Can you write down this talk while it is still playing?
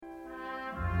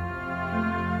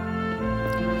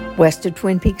West of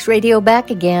Twin Peaks Radio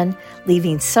back again,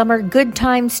 leaving summer good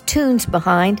times tunes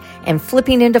behind and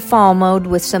flipping into fall mode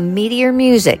with some meteor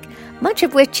music, much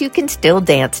of which you can still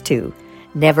dance to.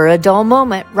 Never a dull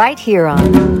moment right here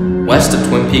on West of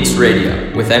Twin Peaks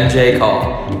Radio with MJ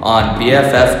Call on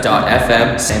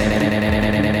BFF.FM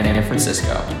San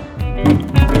Francisco.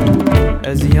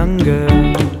 As a young girl,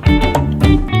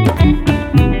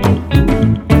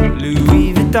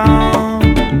 Louis Vuitton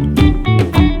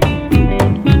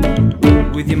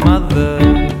with your mother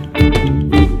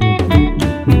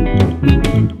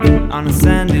on a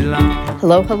sandy lawn.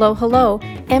 Hello, hello, hello.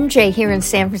 MJ here in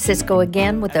San Francisco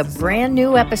again with a brand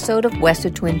new episode of West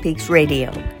of Twin Peaks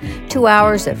Radio. 2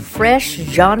 hours of fresh,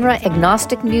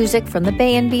 genre-agnostic music from the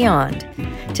Bay and beyond.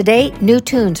 Today, new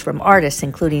tunes from artists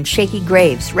including Shakey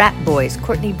Graves, Rat Boys,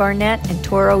 Courtney Barnett, and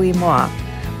Toro y Moi.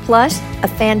 Plus, a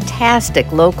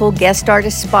fantastic local guest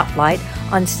artist spotlight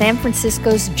on San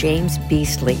Francisco's James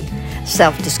Beasley,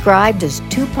 self-described as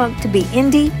too punk to be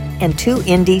indie and too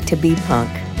indie to be punk.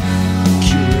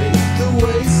 Curate the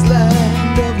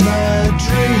wasteland of my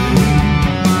dream.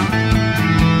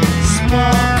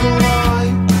 Sparkle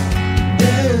light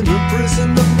in a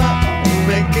prison of my own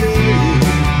making.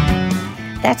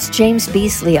 That's James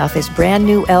Beasley off his brand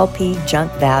new LP,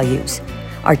 Junk Values.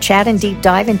 Our chat and deep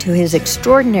dive into his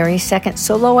extraordinary second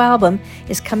solo album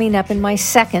is coming up in my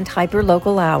second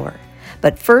hyperlocal hour.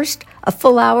 But first, a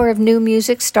full hour of new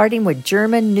music starting with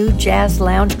German new jazz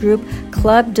lounge group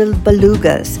Club de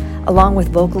Belugas, along with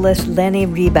vocalist Lenny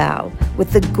Riebau,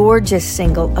 with the gorgeous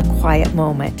single A Quiet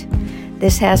Moment.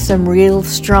 This has some real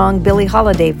strong Billie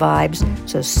Holiday vibes,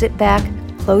 so sit back,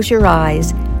 close your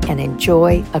eyes, and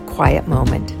enjoy a quiet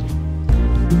moment.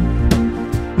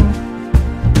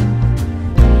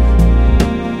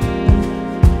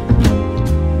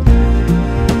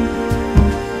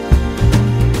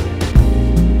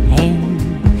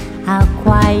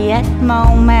 Quiet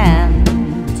moment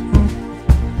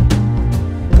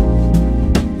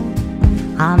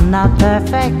on a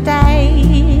perfect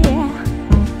day.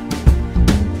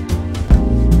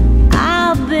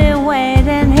 I'll be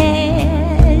waiting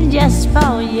here just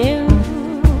for you,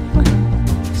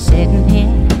 sitting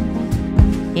here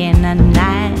in a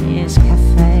nice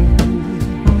cafe.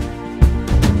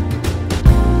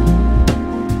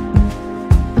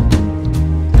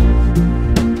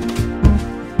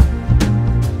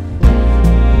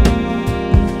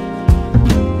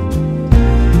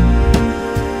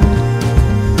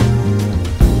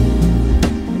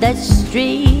 The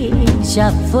streets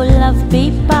are full of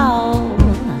people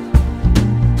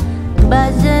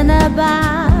buzzing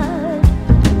about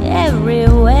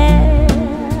everywhere,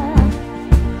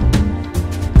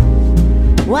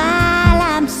 while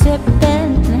I'm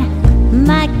sipping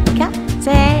my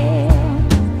cocktail,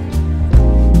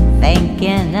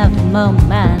 thinking of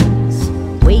moments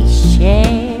we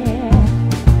share.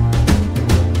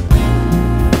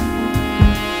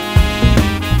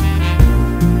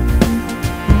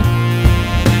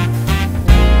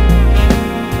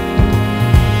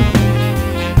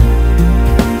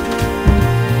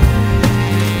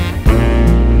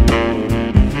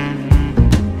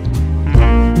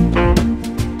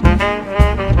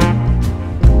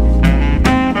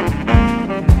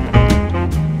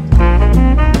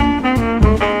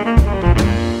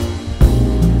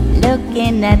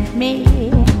 At me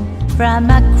from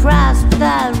across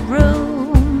the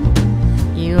room,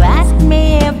 you ask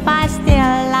me if I still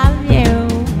love you.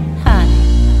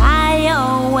 I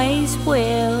always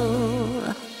will.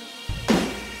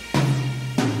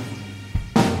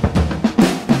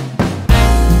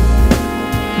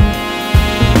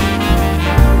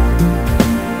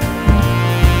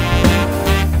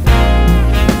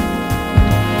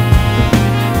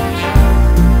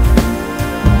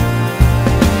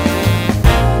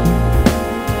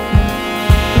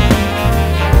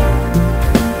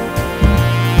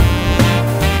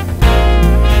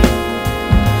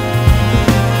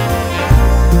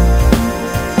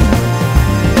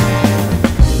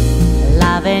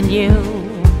 You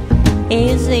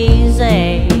is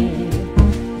easy,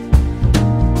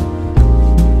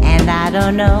 and I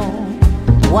don't know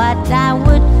what I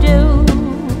would do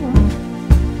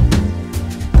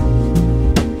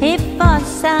if for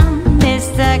some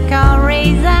mystical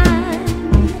reason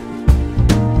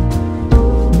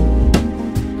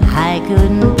I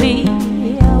couldn't be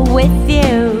with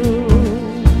you.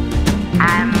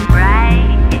 I'm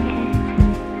right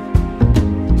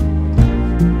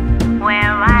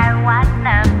where I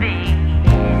wanna be.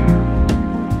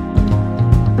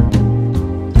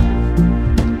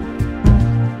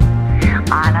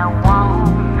 On a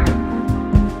warm,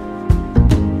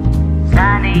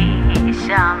 sunny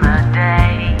summer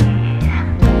day.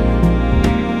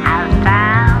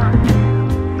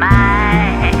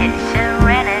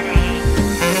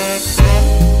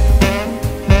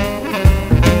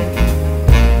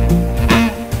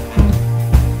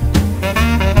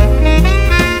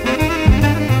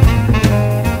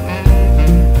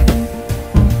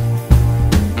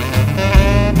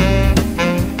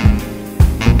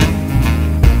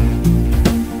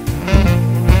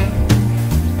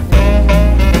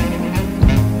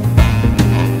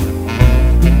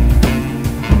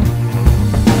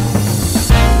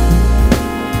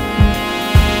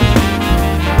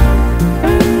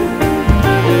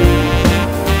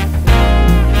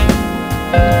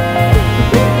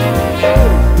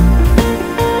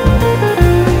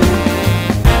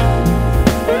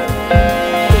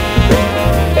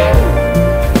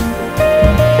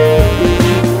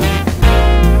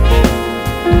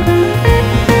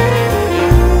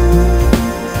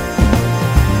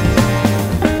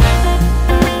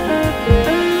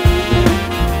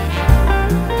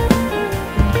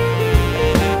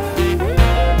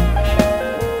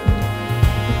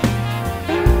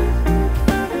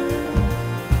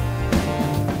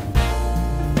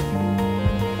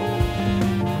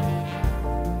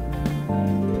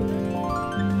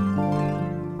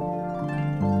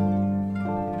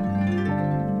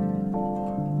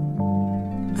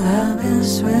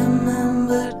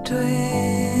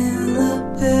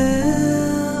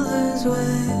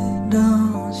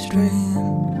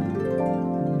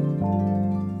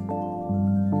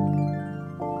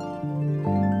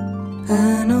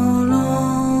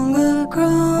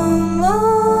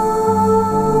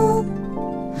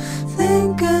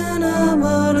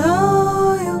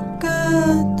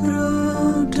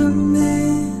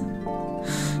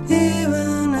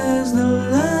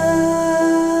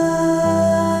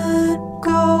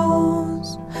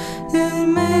 it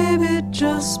maybe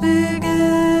just began.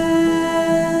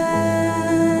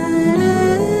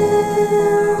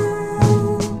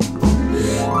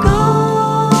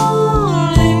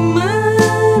 Calling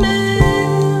my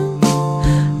name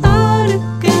out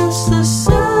against the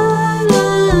silence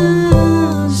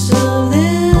of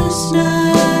this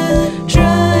night,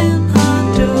 trying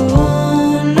hard to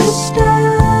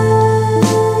understand.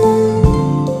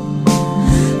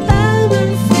 I've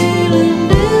been feeling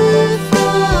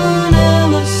different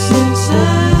ever since I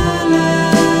left.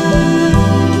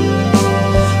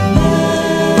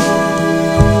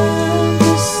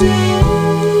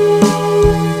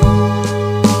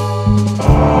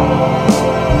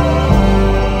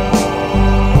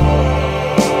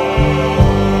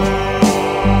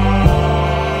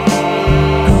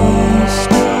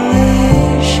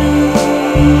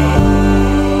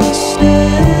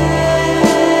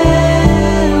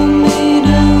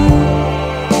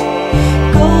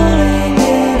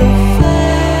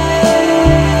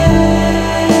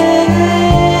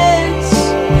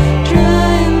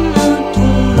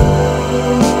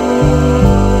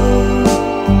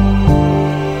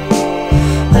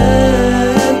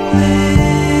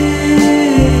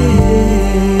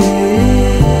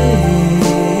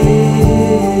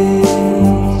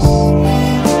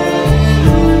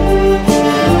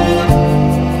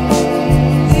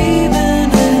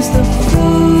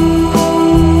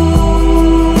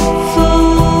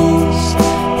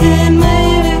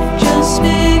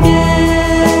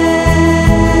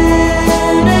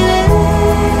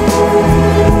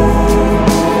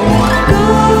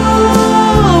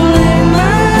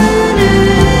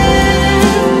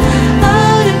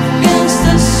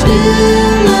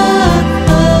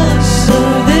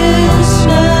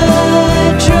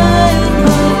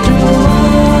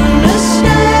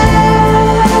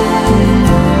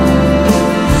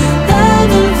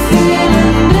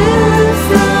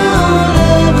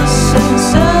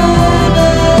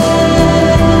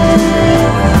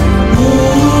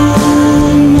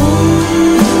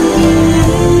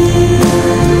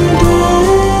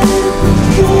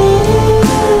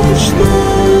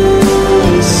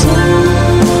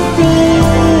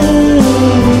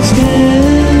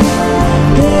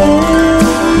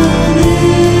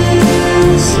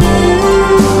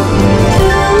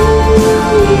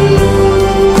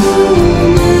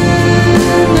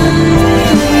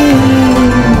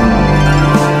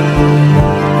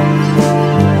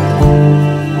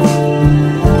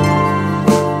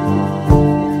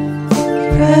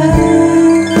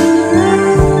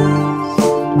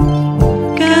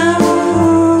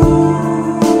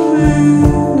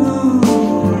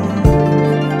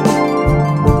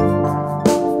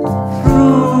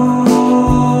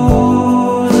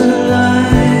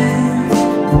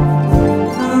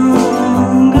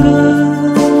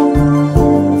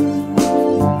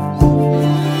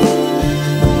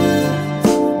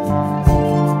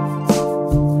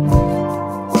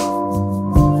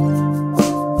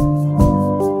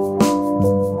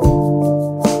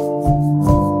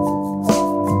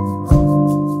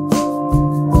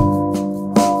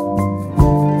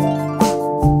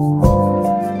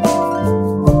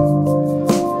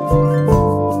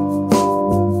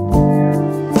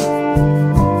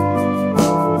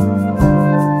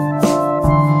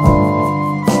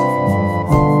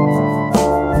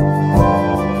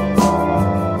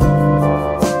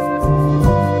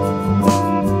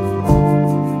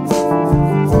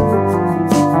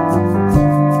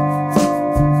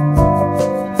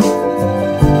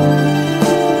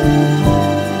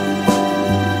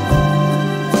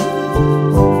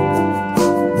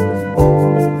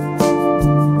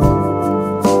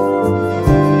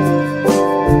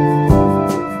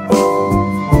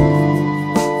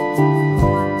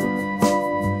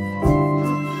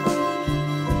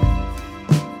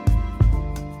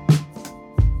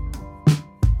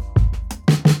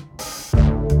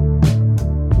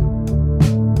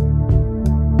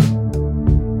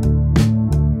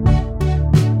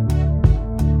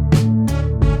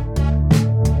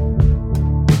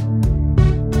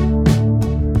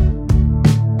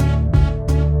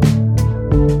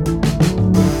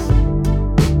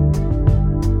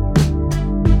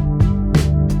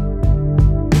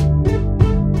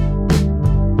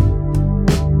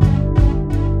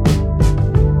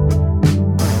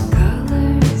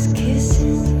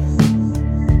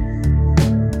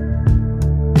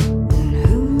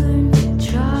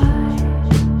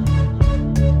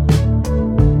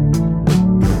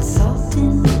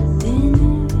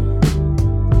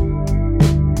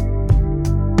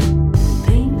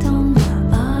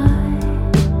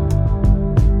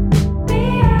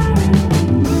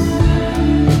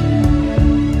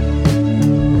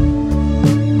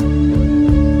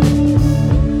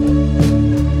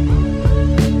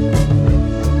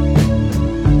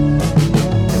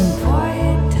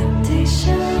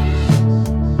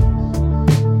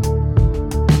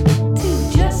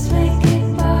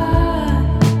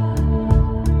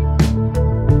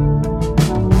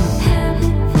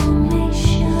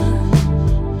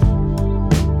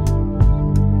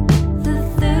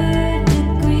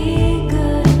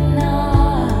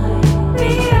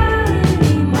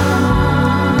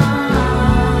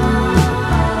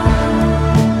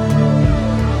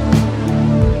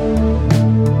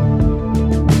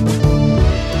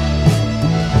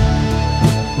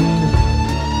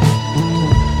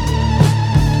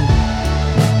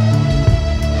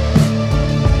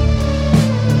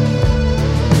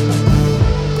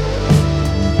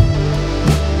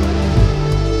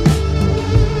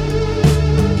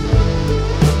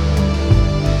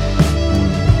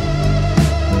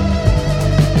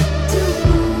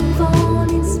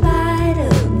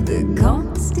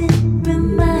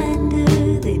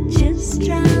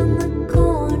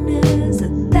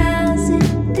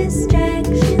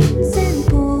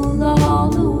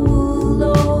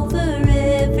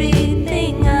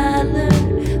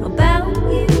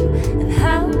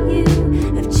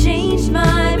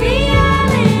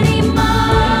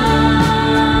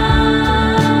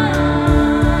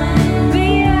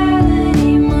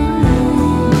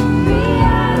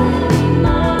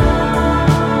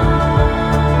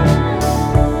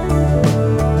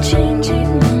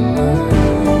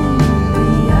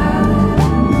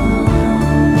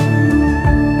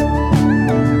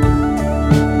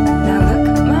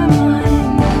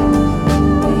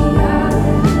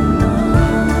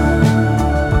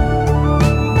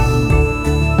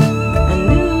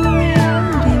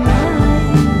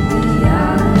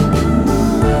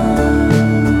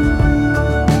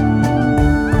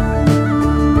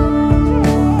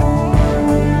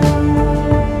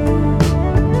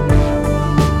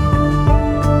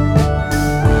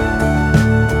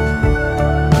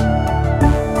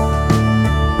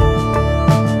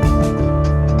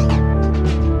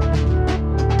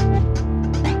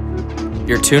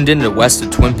 You're tuned in to West of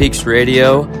Twin Peaks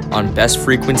Radio on Best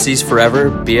Frequencies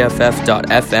Forever,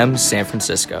 BFF.FM, San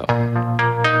Francisco.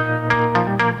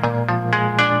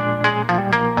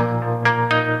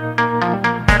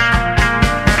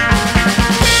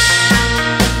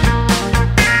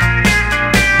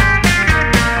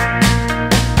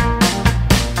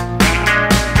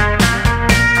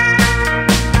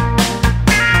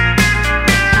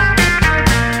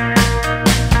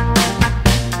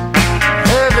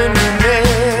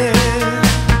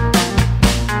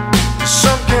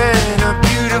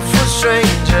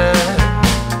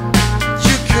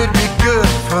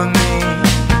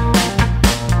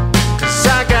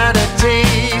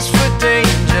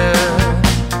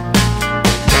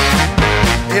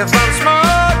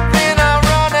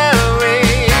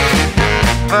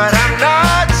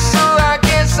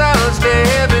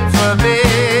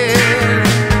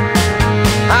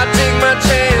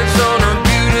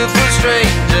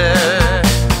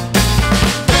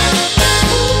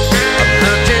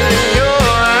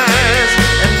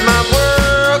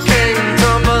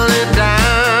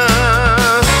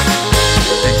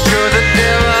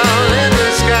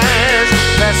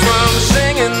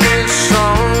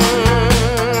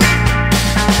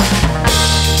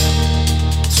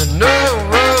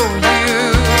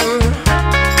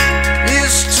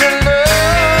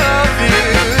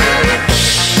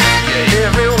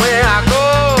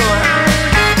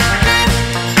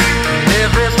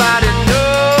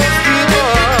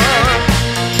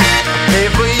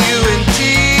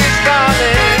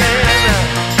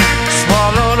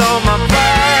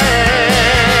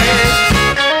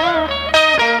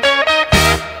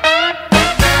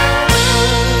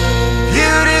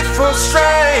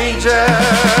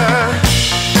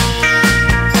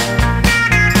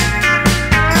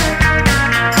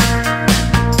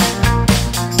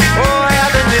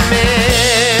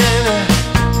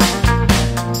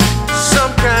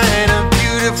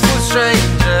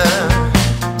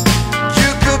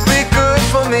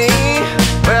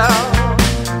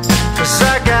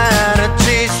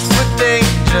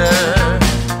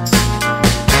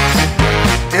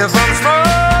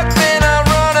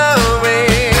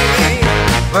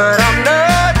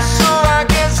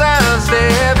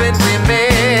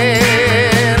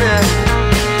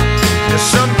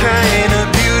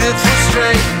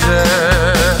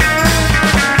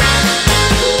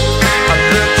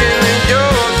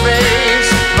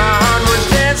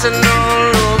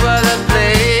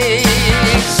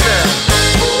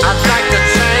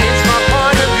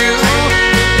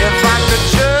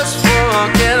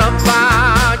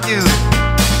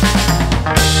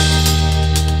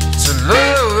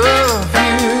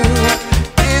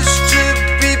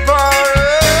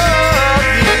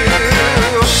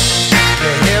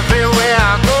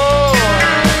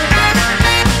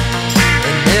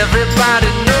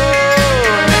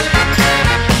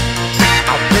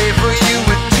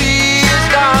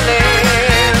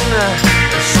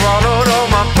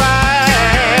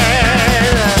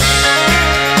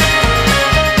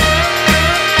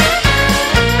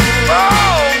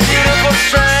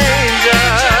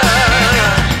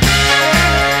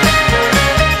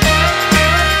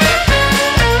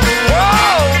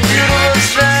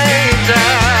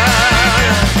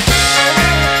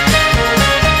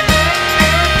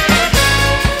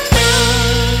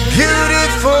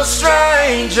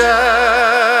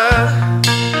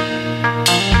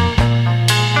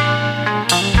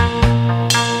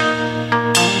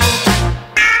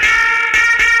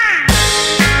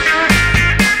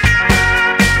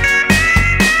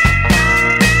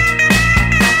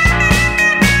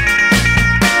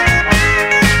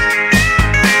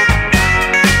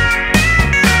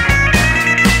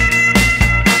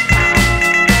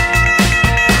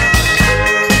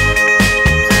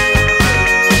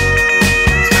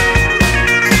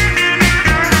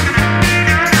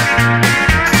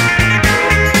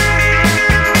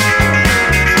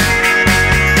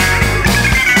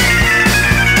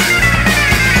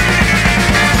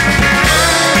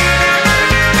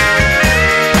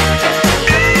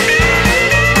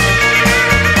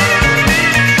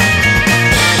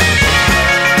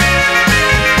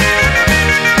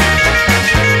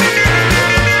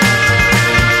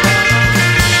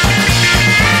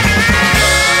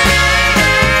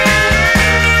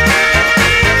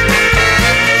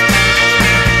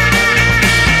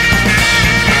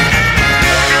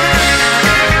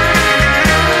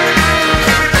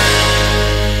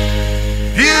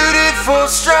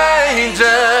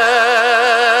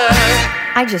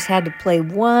 I just had to play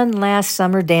one last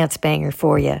summer dance banger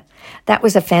for you. That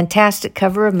was a fantastic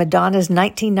cover of Madonna's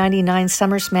 1999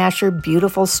 summer smasher,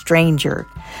 Beautiful Stranger.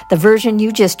 The version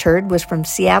you just heard was from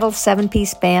Seattle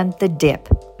 7-piece band The Dip.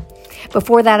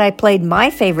 Before that, I played my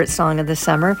favorite song of the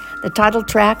summer, the title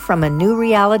track from A New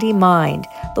Reality Mind,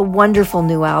 the wonderful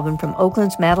new album from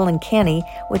Oakland's Madeline Kenny,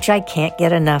 which I can't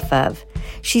get enough of.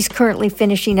 She's currently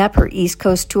finishing up her East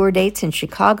Coast tour dates in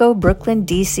Chicago, Brooklyn,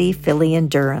 D.C., Philly, and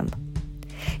Durham.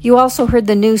 You also heard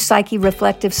the new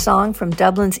psyche-reflective song from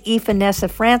Dublin's Aoife Nessa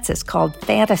Francis called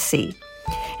Fantasy.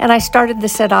 And I started the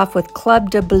set off with Club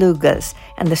de Belugas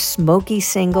and the smoky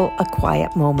single A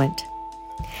Quiet Moment.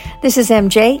 This is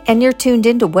MJ, and you're tuned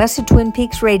in to West of Twin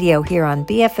Peaks Radio here on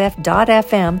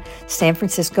BFF.FM, San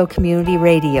Francisco Community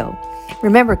Radio.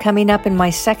 Remember, coming up in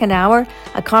my second hour,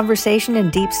 a conversation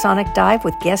and deep sonic dive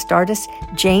with guest artist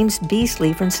James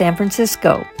Beasley from San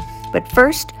Francisco. But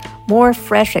first, more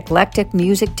fresh, eclectic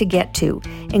music to get to,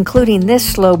 including this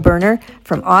slow burner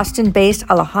from Austin-based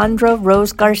Alejandro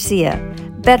Rose Garcia,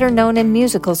 better known in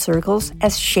musical circles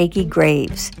as Shaky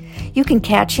Graves. You can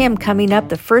catch him coming up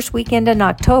the first weekend in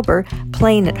October,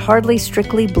 playing at Hardly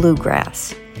Strictly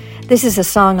Bluegrass. This is a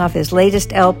song off his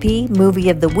latest LP, Movie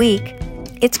of the Week.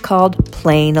 It's called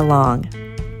Playing Along.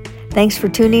 Thanks for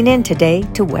tuning in today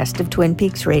to West of Twin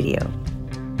Peaks Radio.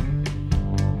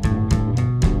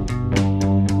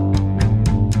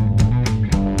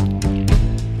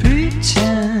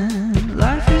 Pretend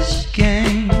life is a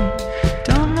game.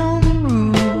 Don't know the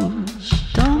rules,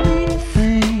 don't mean a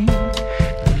thing.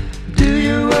 Do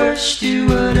your worst, do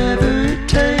whatever it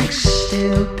takes.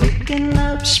 Still picking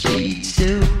up speed,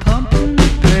 still pumping the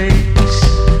brakes.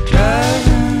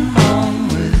 Driving home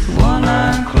with one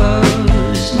eye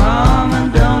closed.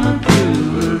 Mama don't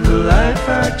approve of the life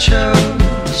I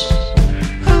chose.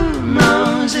 Who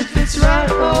knows if it's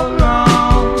right or wrong?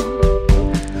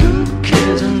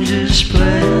 Just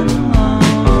playing along.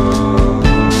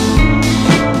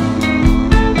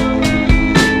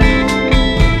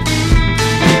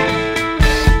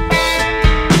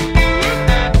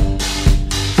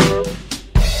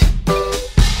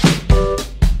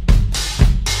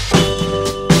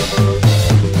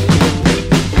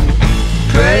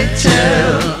 Pray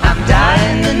tell, I'm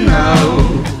dying to know.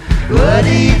 What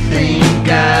do you think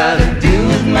I'll do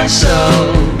with my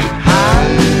soul?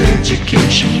 Higher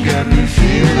education got me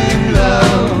feeling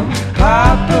low.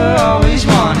 Papa always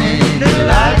wanted the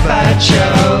life I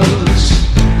chose.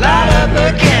 Light up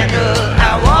a candle,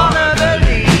 I wanna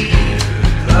believe.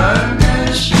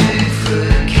 Ernest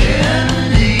Bigfoot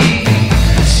Kennedy.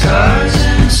 Stars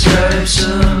and stripes,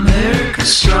 America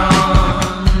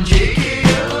strong. J.K.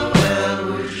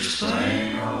 LOL, we're just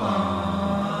playing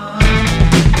along.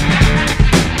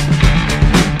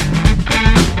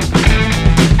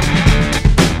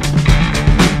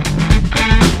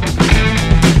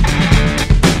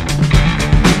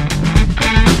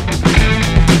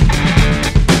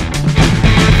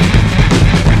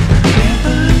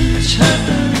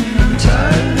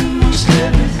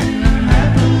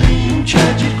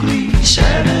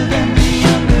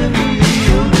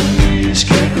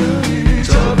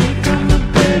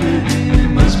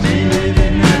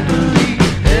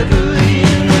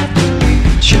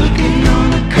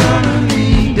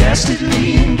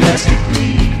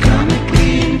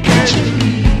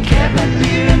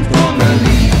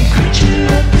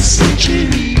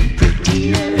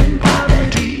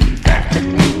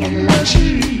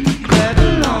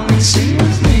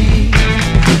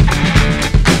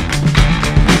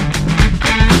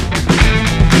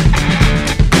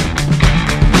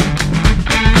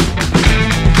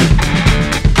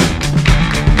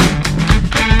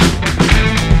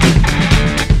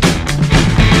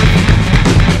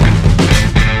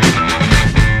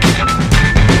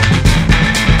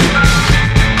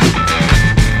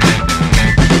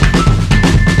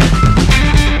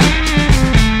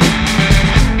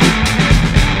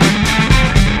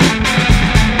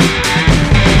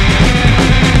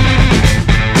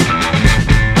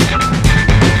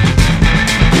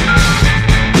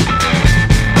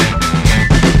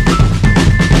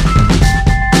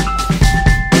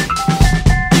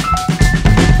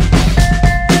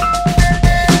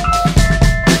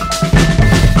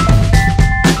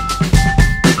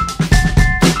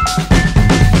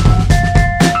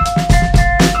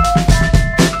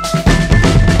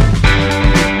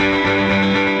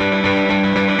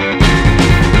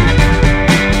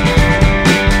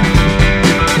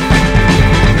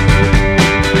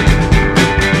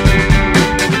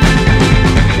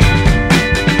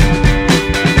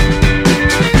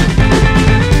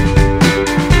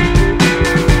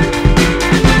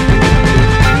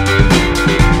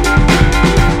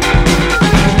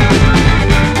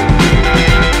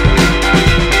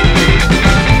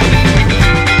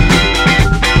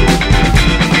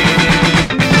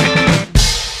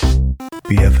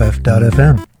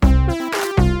 BFF.FM.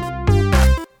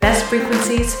 Best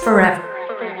frequencies forever.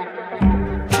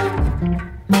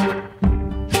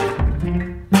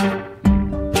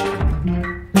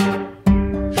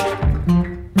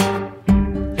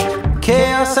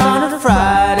 Chaos on a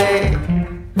Friday,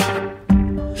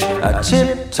 I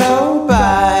tiptoe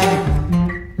by.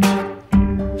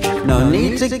 No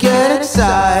need to get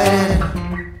excited,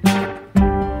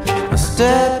 I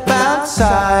step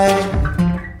outside.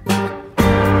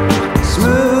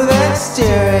 Smooth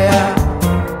exterior,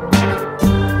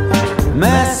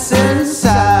 mess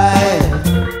inside.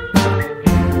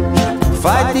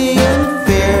 Fight the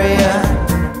inferior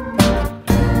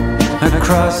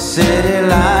across city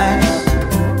lines.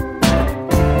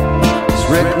 It's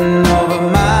written over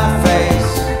my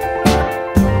face,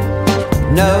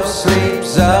 no sleep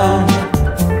zone.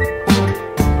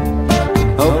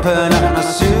 Open up my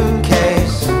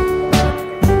suitcase,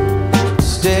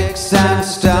 sticks and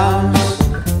stones.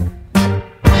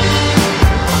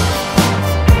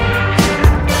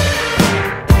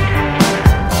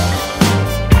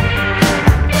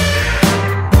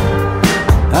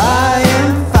 I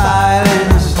am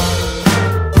filings,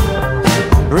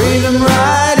 read them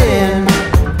right in.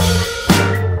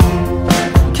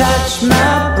 Catch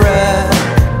my breath,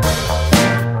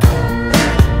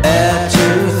 air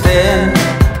too thin.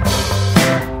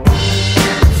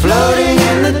 Floating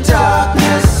in the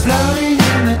darkness, floating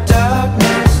in the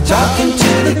darkness. Talking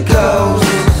to the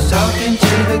ghosts, talking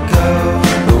to the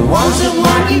ghosts. The ones that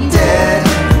want you dead,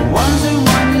 the ones that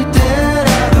want you dead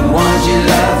are the ones you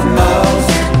love most.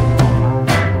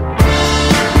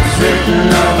 It's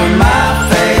written over my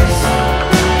face,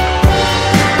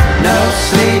 no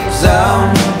sleep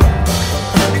zone.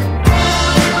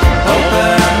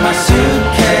 Open up my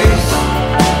suitcase,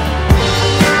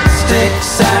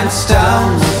 sticks and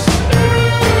stones.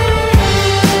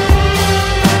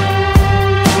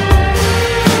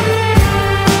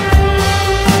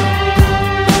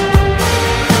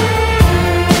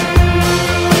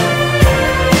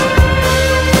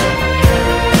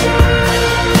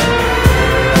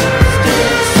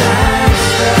 Sticks and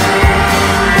stones,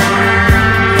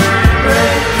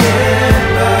 break it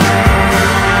burn.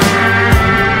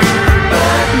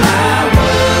 But my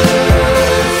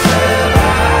words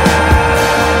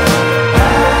survive.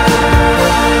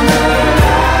 I'm alive.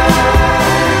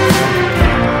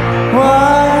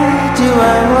 Why do I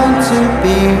want to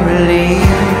be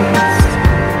released?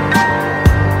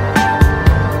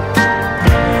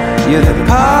 You're the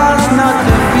past, not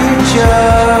the future.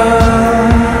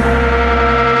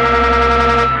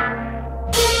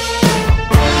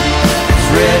 It's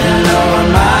written over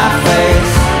my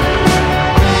face,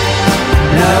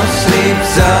 no sleep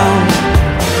zone.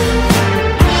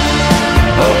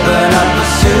 Open up the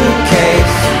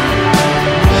suitcase,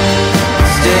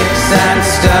 sticks and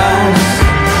stones.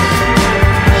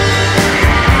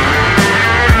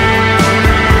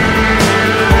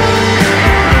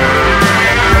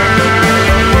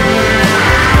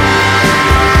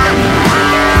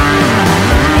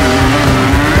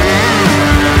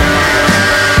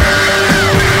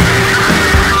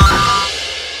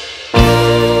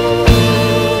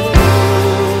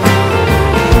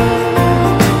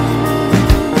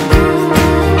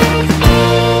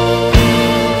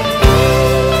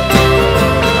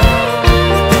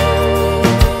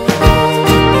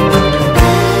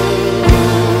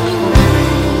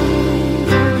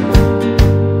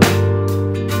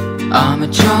 I'm a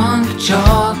drunk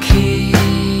jockey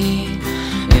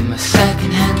in my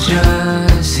second-hand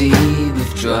jersey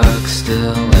with drugs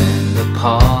still in the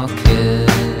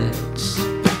pockets.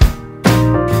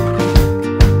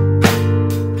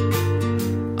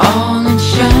 All in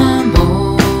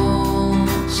shambles,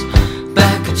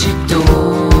 back at your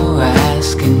door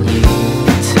asking you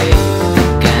to take the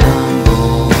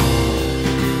gamble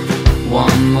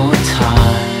one more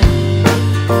time.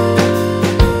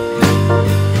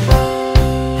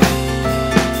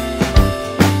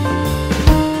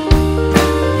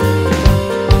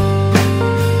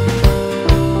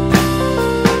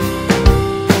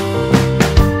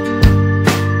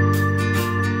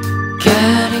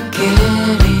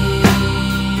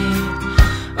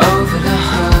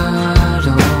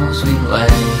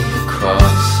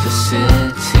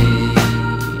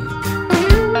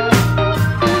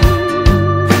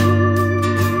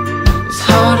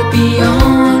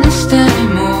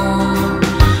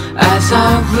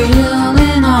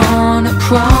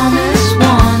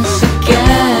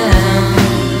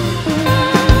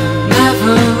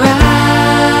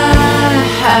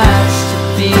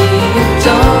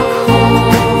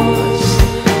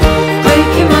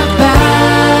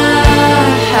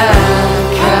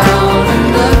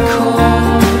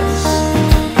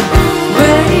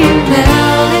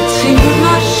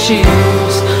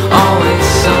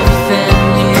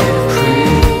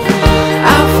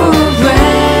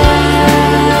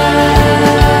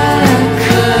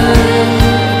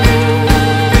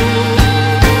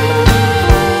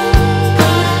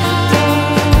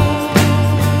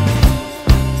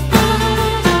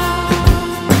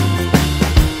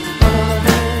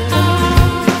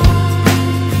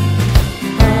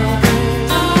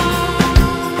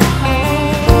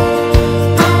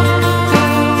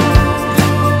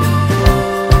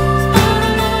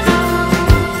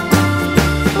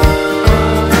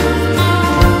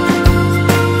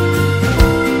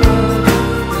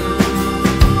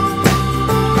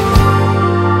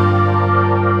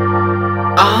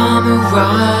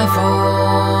 rival,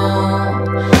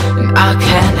 and I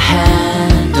can't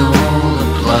handle the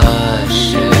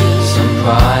blushes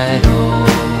unbridled.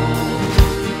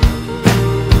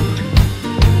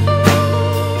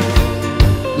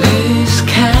 Loose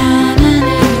cannon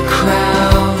in the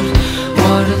crowd,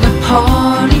 what are the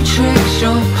party tricks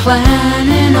you're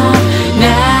planning on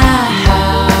now?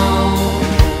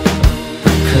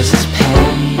 'Cause it's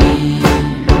pain,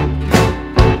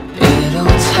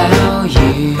 it'll tell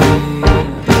you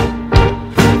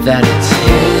that it's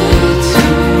here to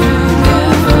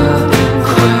never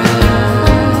quit.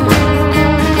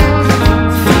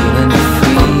 Feeling the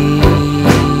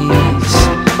freeze,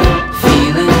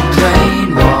 feeling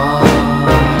brainwashed,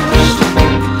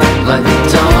 like the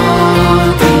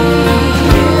dog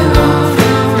ear of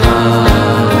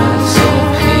puzzle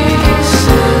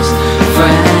pieces.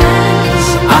 Friends,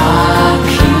 I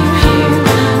keep you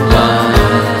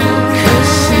like a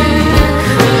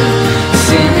secret.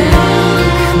 Sink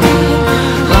me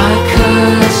like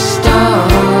a star.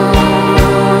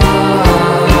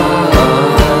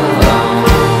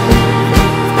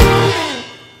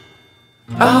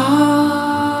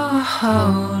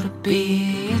 Oh, to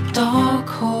be a dark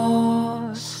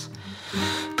horse,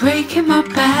 breaking my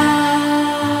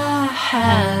back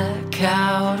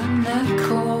out on the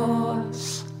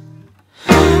course.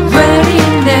 Ready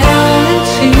and nailed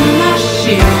into my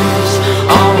shoes,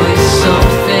 always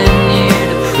something new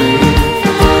to prove.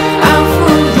 Out for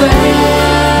a record,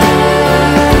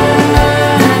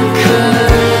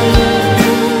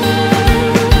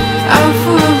 out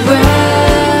for a record.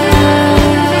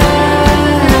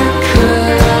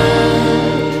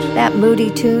 That moody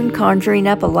tune, conjuring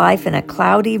up a life in a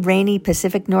cloudy, rainy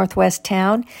Pacific Northwest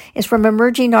town, is from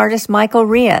emerging artist Michael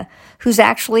Rea, who's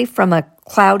actually from a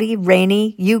cloudy,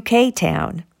 rainy UK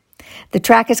town. The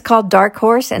track is called Dark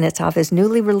Horse, and it's off his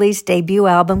newly released debut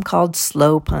album called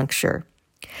Slow Puncture.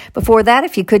 Before that,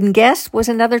 if you couldn't guess, was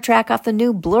another track off the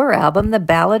new Blur album, The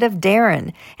Ballad of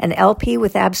Darren, an LP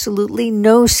with absolutely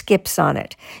no skips on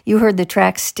it. You heard the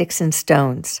track Sticks and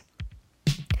Stones.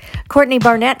 Courtney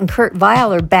Barnett and Kurt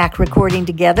Vile are back recording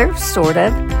together, sort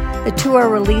of. The two are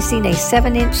releasing a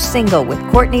 7-inch single with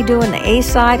Courtney doing the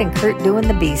A-side and Kurt doing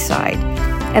the B-side.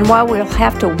 And while we'll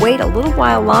have to wait a little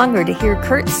while longer to hear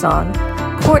Kurt's song,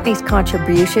 Courtney's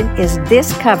contribution is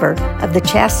this cover of the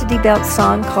Chastity Belt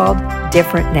song called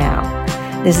Different Now.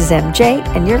 This is MJ,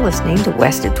 and you're listening to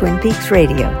West of Twin Peaks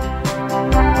Radio.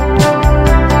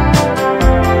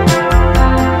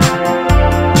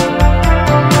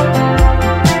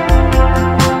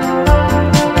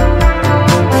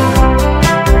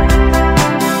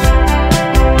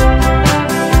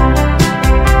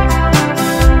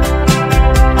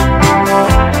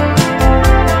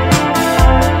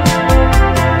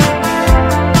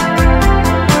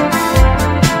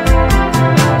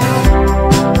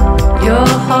 You're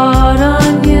hard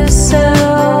on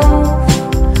yourself.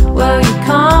 Well,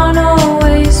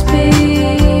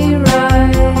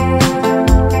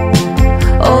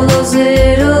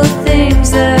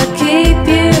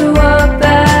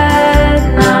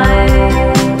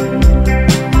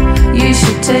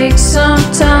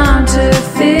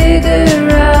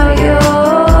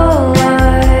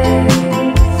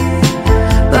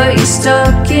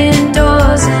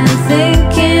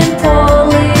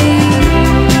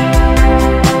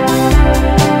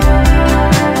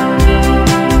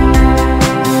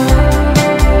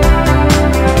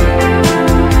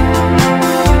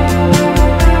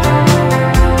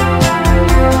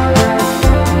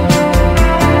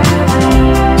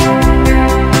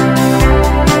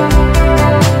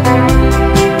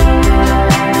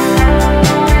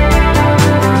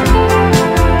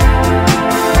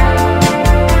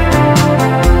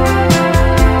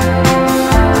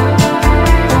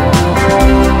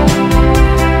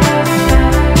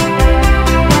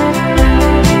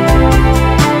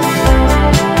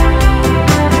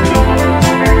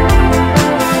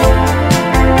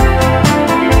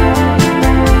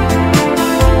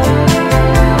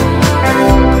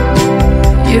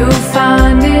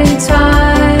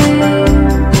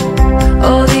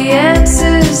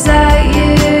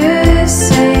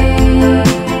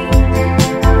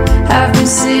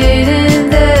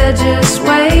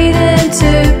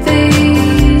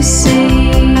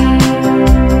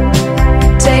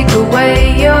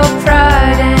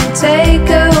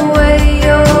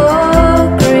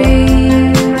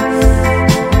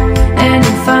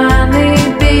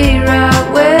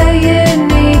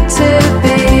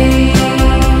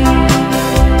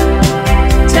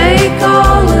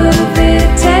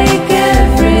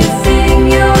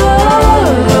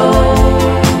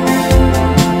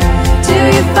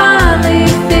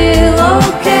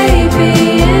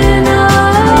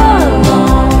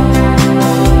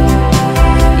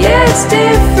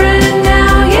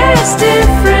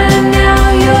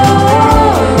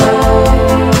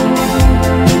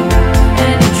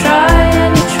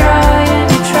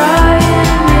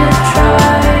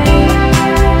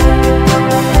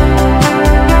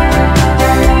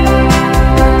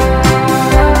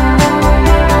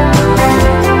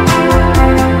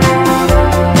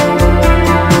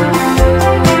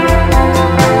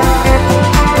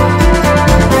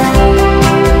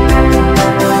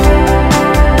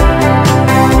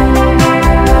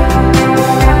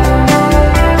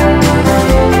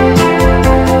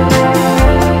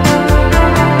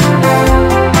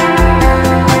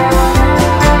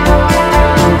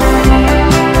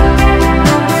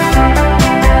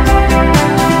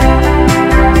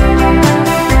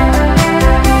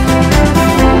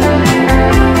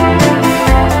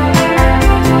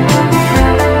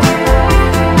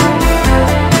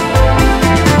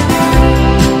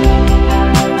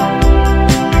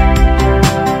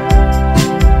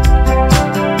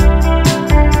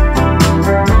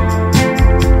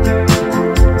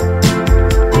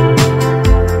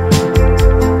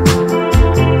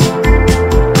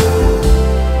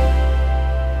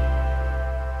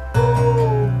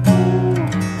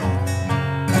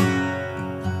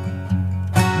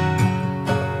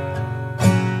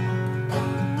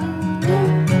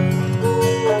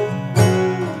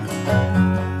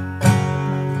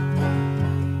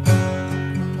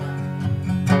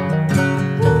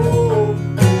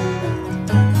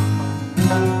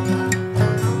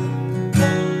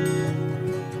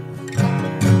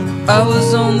 I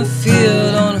was on the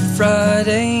field on a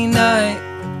Friday night.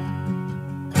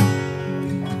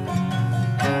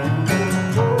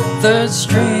 Third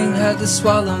string had to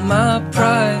swallow my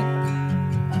pride.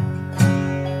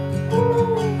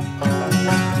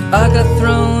 I got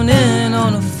thrown in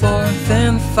on a 4th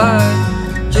and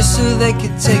 5 just so they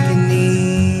could take a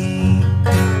knee.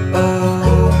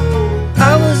 Oh,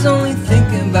 I was only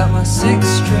thinking about my 6th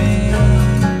string.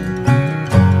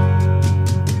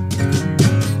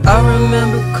 I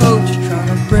remember coach trying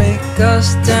to break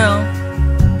us down.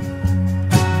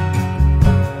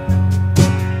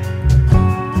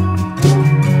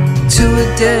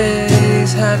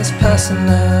 Two-a-days had us passing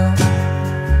out.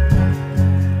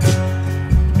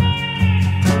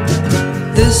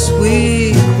 This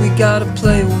week we gotta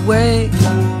play away.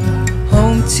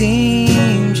 Home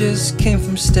team just came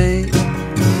from state.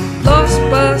 Lost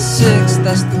by 6,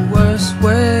 that's the worst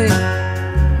way.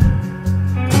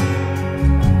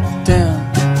 Damn.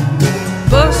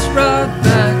 Bus ride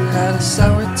back had a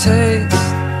sour taste.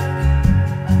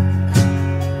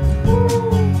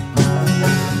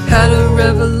 Had a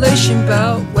revelation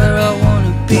about where I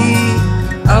wanna be.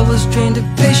 I was drained of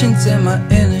patience and my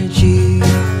energy,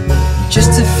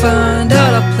 just to find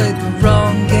out I played the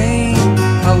wrong game.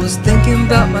 I was thinking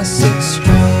about my 6th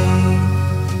string.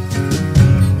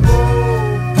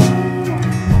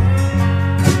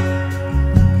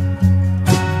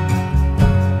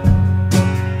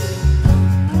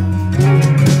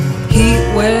 Heat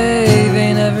wave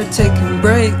ain't ever taking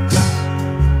breaks.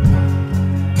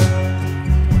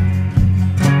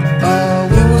 Oh,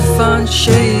 we would find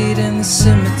shade in the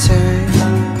cemetery.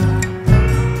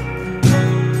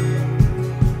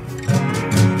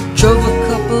 Drove a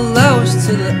couple hours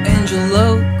to the Angel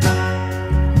Oak.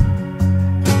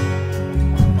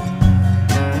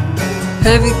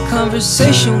 Heavy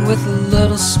conversation with a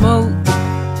little smoke.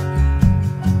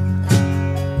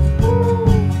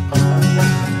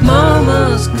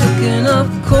 Mama's cooking up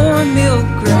cornmeal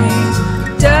grains.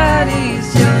 Daddy's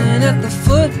yelling at the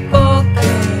football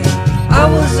game. I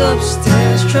was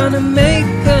upstairs trying to make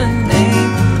a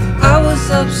name. I was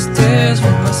upstairs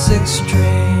with my 6th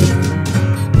string.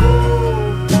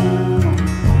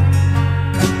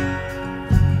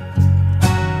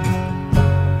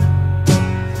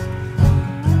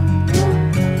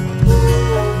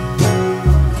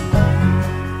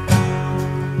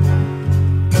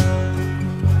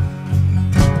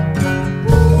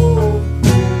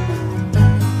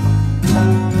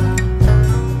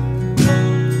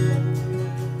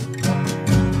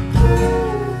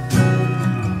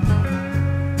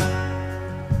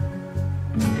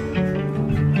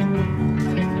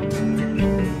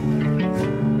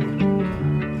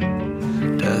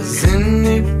 Does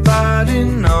anybody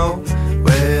know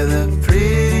where the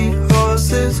pretty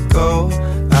horses go?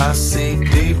 I see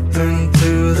deep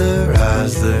into their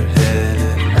eyes, they're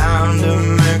headed down to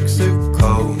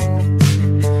Mexico.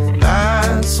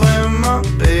 That's where my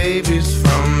baby's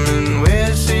from and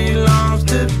where she longs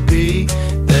to be.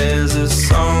 There's a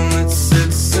song that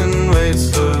sits and waits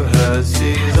for her,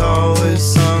 she's always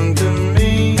sung to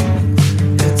me.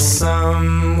 It's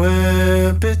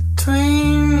somewhere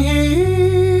between here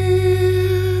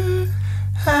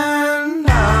and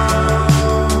now.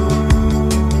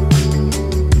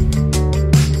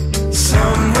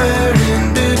 Somewhere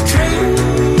in between,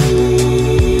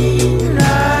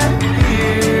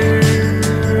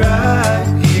 right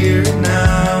here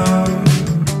now.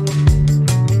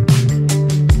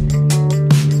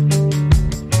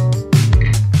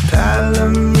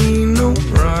 Palomino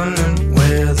running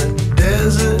where the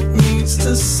desert meets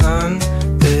the sun.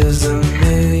 There's a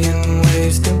million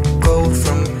ways to go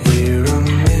from here, a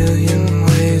million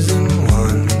ways in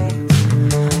one.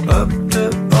 Up to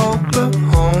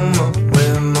Oklahoma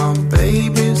where my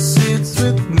baby sits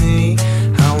with me.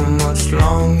 How much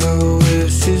longer will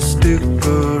she stick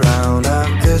around? I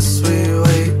guess we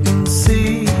wait and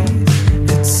see.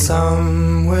 It's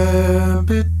somewhere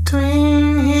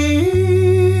between here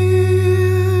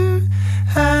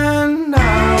and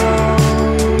now.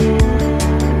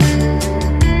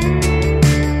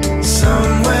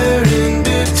 Somewhere in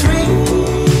between,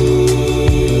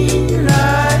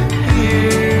 right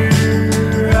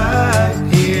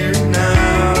here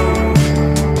now.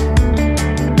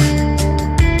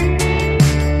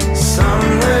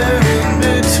 Somewhere in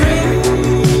between,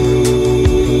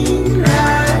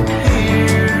 right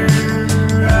here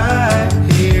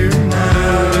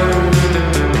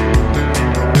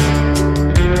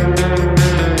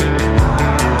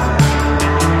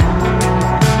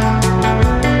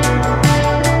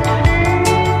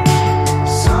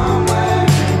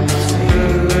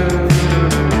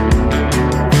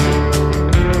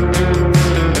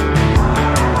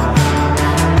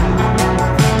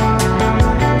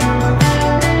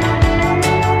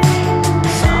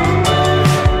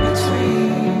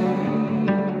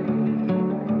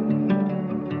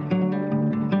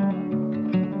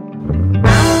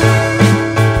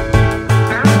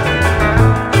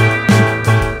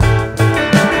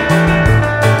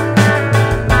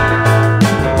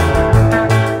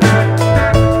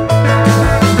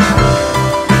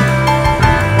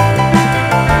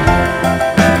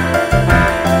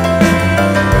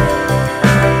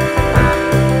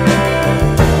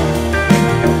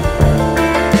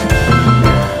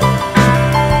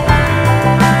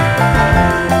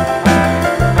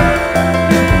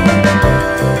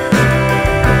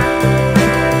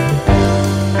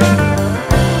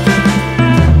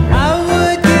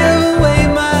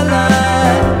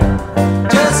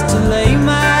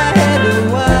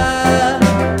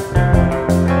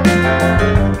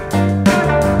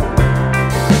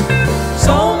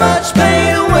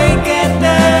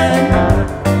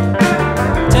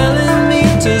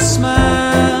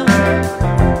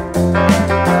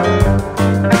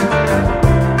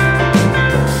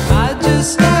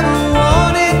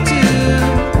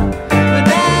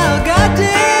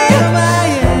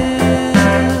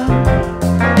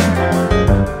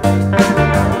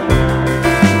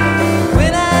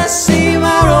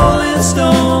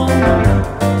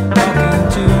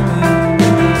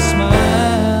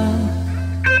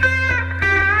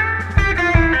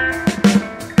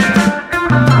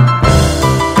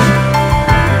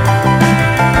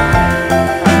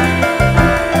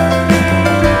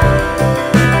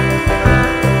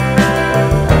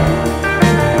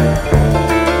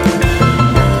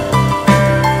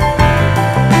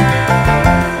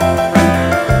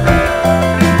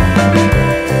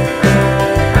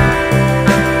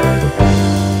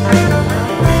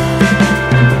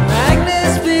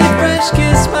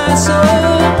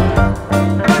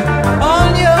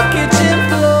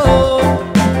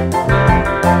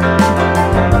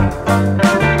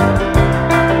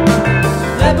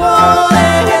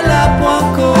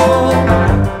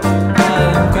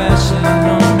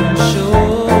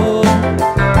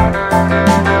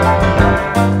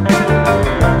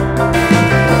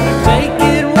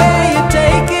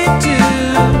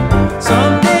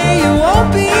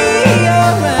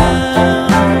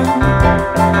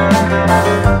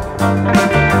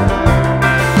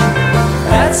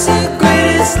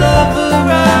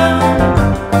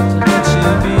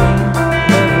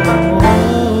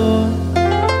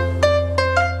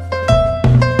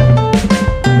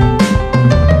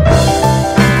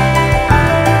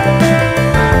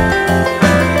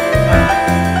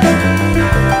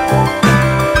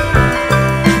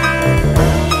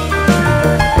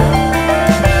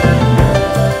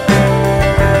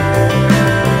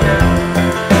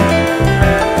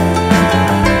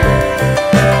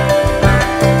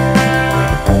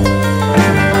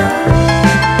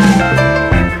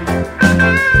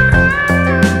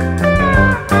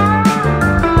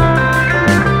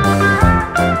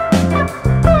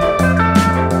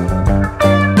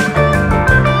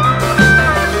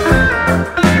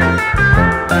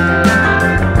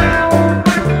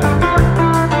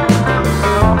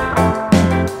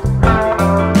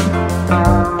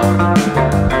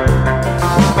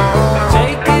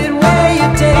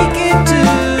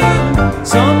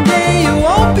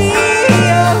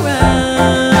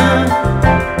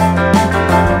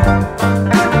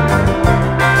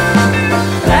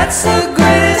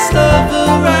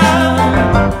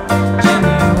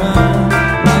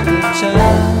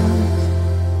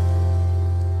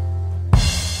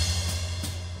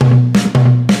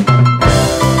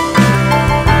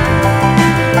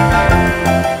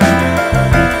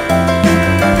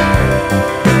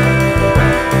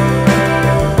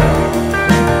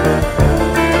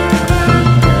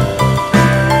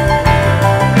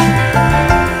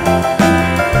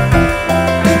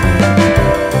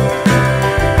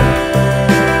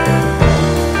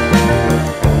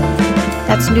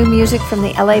New music from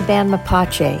the LA band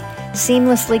Mapache,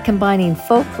 seamlessly combining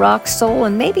folk, rock, soul,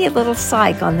 and maybe a little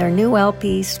psych on their new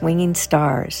LP, Swinging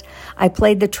Stars. I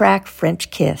played the track French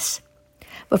Kiss.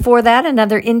 Before that,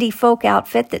 another indie folk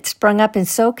outfit that sprung up in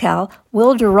SoCal,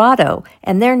 Will Dorado,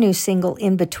 and their new single,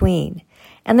 In Between.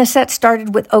 And the set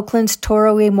started with Oakland's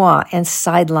Toro y Moi and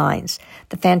Sidelines,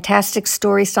 the fantastic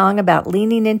story song about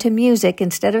leaning into music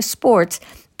instead of sports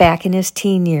back in his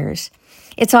teen years.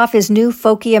 It's off his new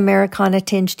folky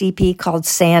Americana-tinged EP called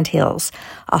Sandhills,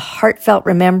 a heartfelt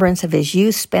remembrance of his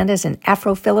youth spent as an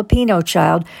Afro-Filipino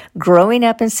child growing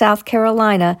up in South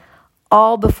Carolina,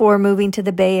 all before moving to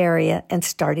the Bay Area and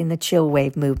starting the chill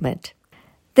wave movement.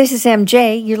 This is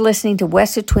MJ. You're listening to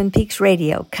West of Twin Peaks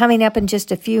Radio. Coming up in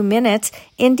just a few minutes,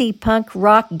 indie punk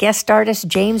rock guest artist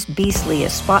James Beasley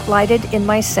is spotlighted in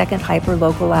my second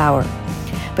hyperlocal hour.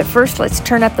 But first, let's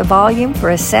turn up the volume for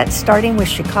a set starting with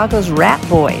Chicago's Rat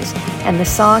Boys and the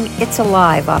song It's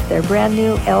Alive off their brand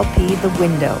new LP, The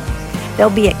Window. They'll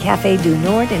be at Café du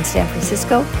Nord in San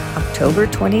Francisco, October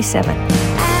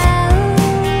 27th.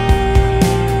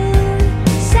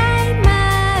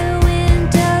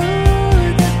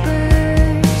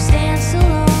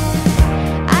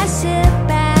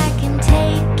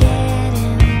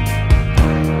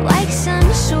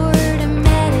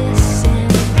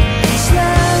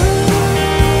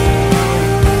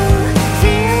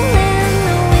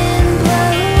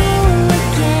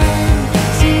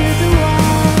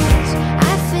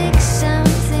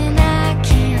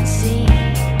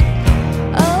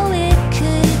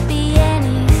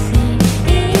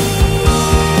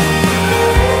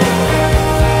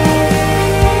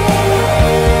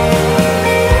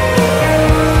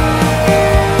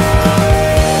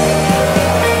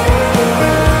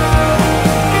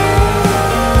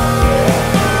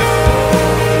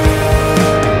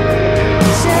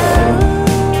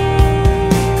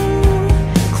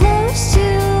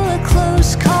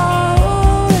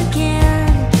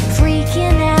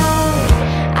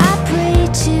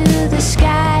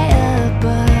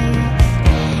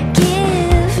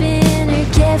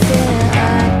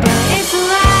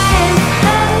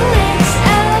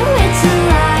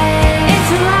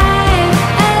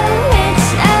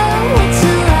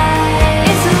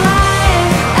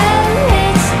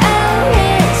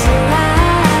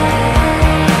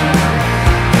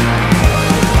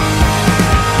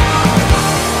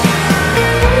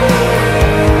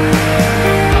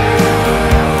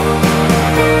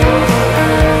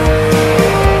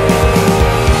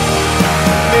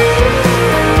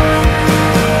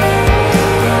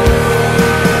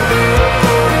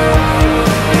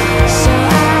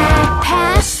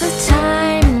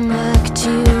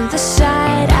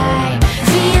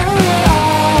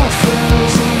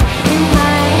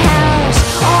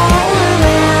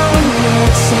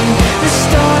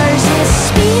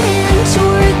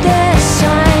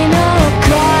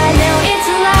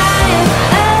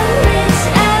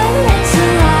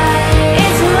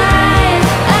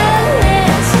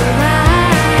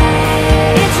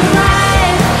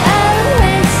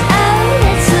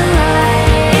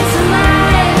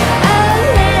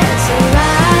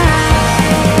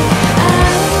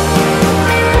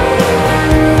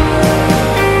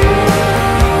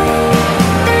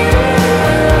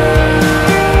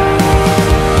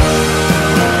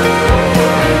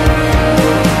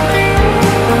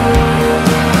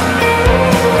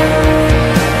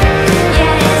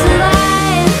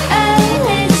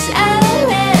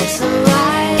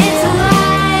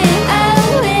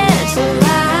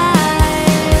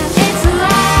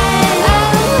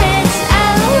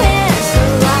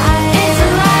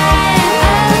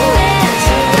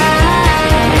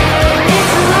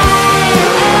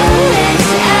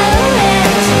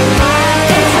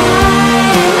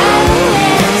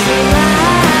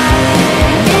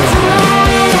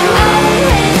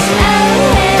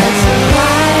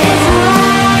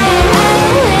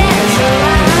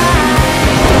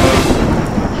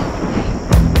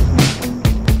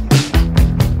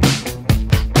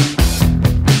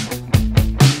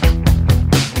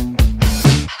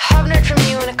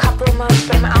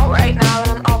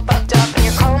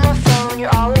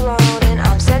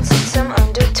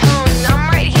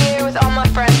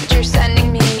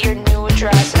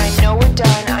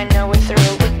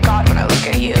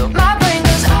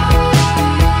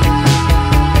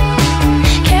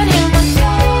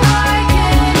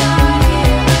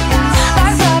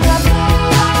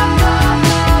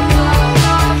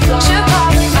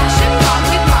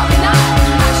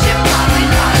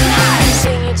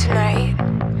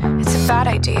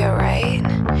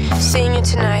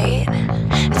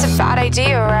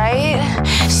 right?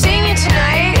 Seeing you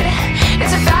tonight,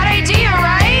 it's a bad idea,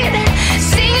 right?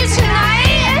 Seeing you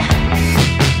tonight.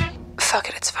 Fuck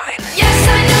it, it's fine. Yes,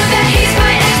 I know that he's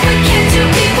my ex, but can't two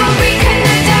people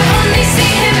reconnect? I only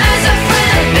see him as a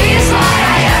friend. The biggest lie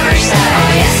I ever said. Oh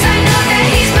yes, I know that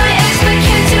he's my ex, but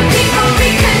can't two people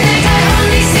reconnect? I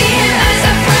only see him as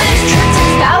a friend. Tripped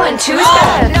and fell into his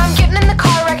bed. Now I'm getting in the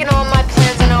car, wrecking all my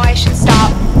plans. I know I should stop.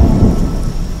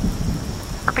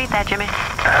 Repeat that, Jimmy.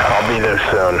 I'll be there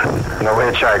soon. No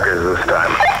hitchhikers this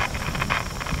time.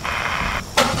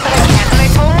 But I can't. And I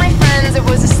told my friends it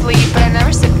was asleep, but I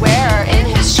never said where. In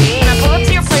his jeans. I pull up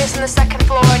to your place on the second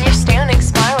floor, and you're standing,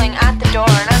 smiling at the door.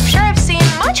 And I'm sure I've seen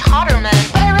much hotter men,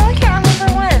 but I really can't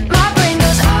remember when. My brain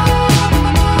goes, oh.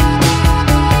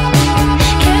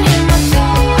 Can't hear my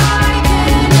phone. I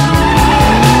can't know.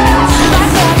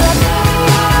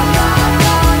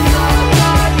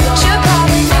 Should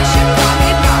probably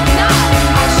not.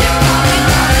 I should probably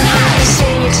not.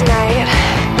 Seeing you tonight,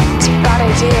 it's a bad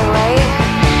idea, right?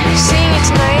 Seeing you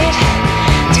tonight,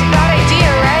 it's a bad idea,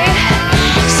 right?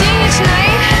 Seeing you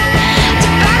tonight, it's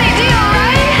a bad idea,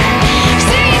 right?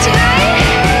 Seeing you tonight.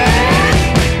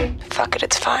 Fuck it,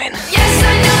 it's fine. Yes,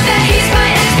 I know that he's my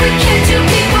ex, but can't two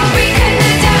people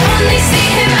reconnect? I only see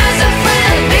him as a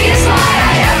friend. The biggest lie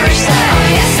I ever said. Oh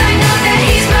yes, I know that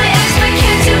he's my ex, but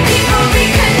can't two people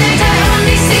reconnect? I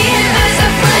only see him as a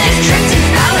friend. Just tripped and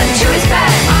fell into his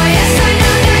bed. Oh yes, I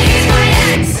know that he's my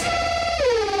ex.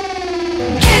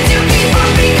 Can't two people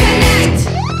reconnect?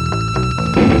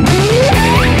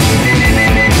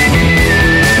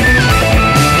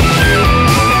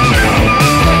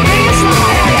 The biggest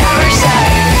lie I ever said.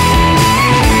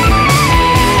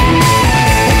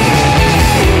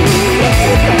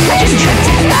 I just tripped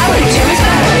and fell into his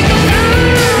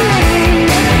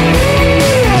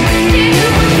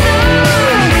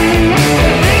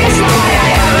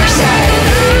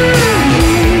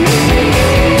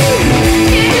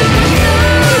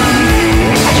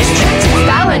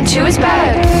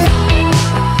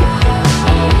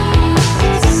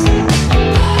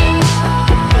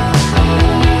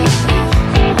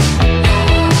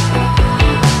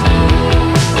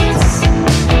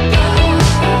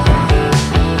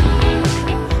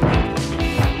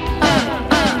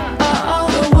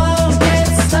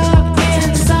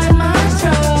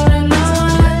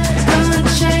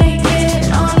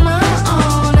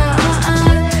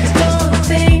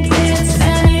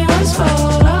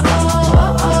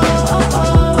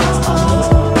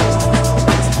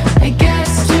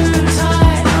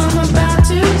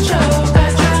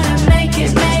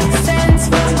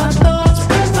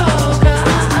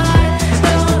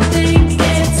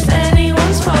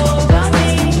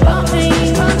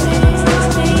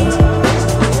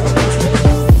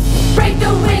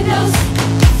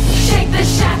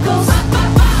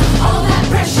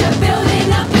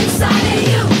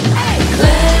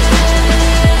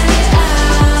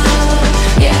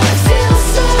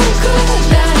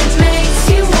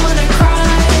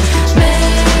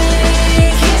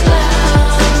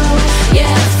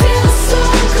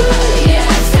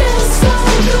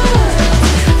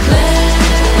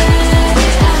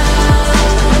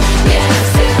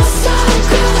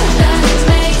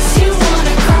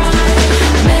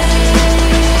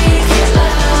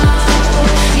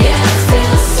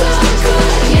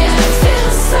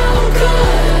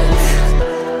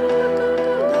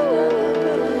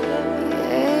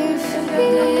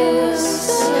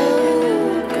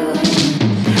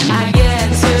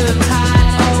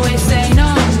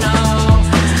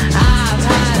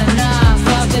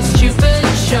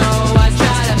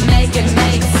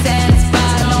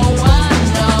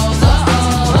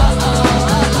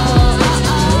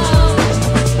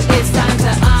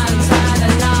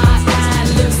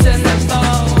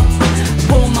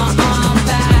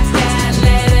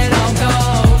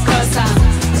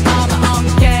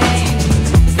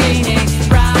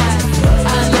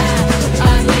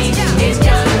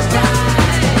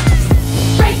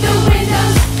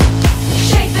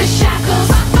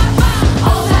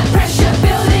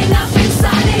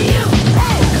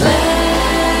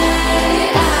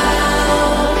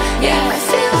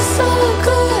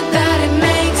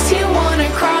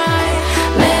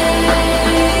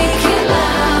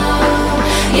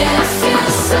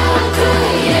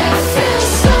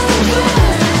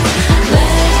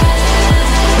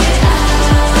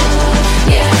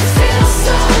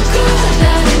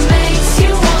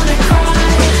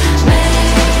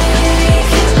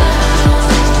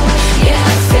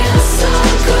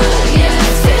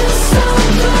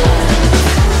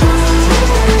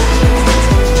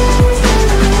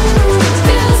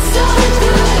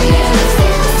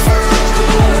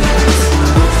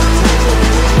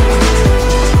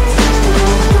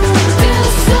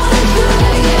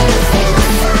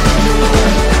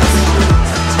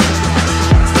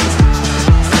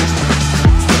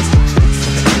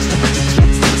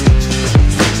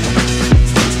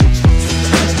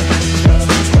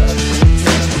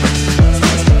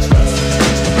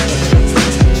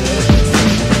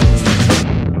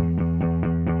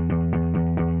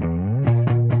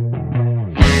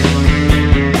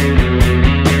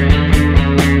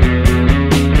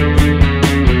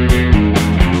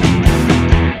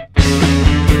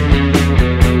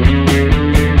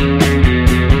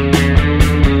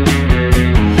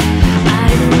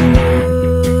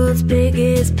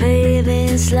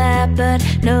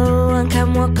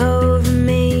walk over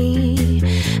me.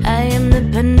 I am the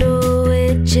Pendle,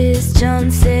 which is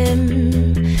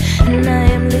Johnson, and I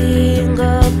am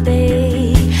legal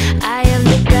Bay. I am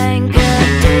the banker,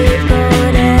 Dave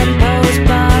Gold and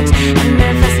Postbox, and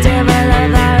the festival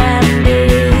of R&B.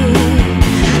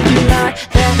 I'm not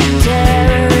the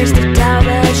terrorist of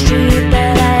Talbot Street,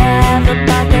 but I have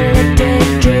apocalyptic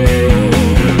dreams.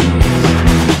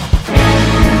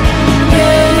 You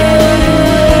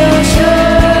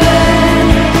should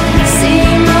see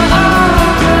my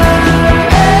armor.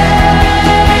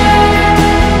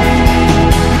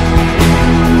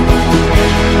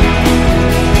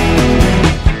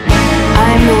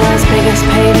 I'm the world's biggest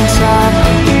paving slob,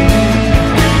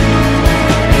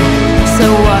 so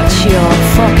watch your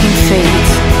fucking feet.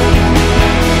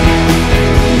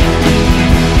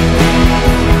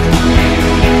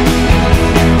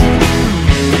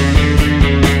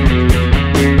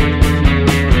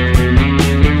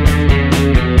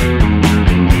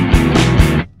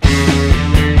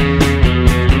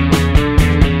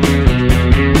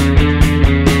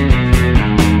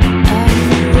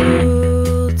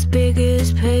 World's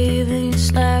biggest paving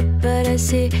slab, but I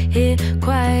sit here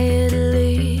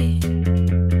quietly.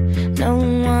 No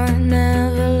one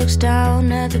ever looks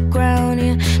down at the ground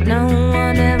here. No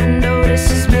one ever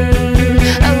notices me.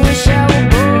 I wish I were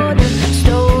bored and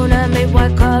stone. I made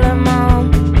white collar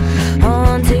mom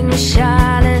haunting the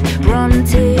Charlotte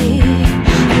Bronte.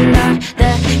 I'm not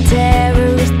the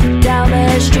terrorist down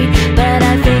the street, but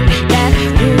I think that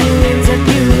ruins a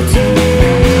beauty.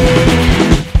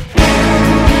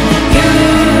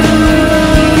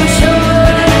 You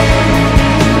should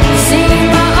see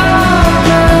my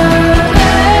armor.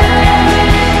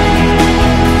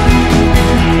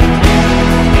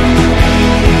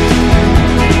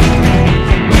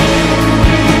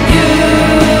 You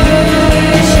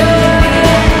should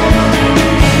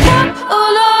walk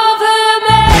all over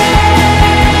me.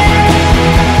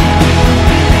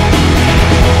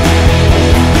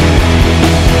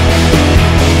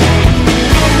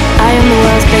 I am the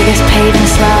world's biggest paving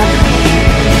slab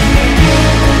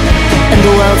and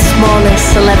the world's smallest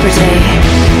celebrity.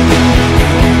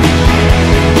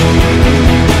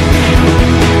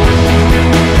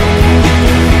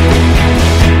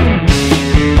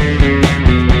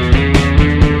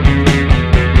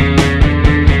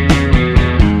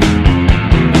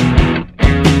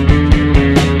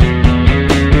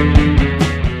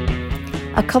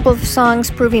 A couple of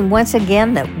songs proving once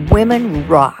again that women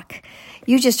rock.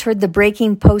 You just heard the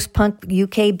breaking post-punk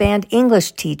UK band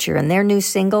English Teacher and their new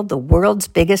single, The World's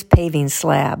Biggest Paving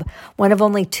Slab, one of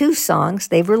only 2 songs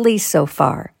they've released so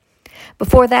far.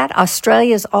 Before that,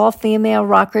 Australia's all-female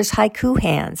rockers Haiku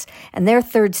Hands and their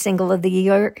 3rd single of the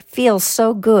year, Feels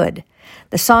So Good.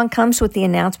 The song comes with the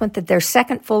announcement that their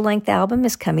 2nd full-length album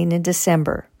is coming in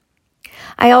December.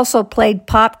 I also played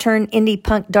pop-turned-indie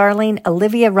punk darling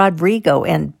Olivia Rodrigo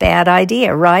and Bad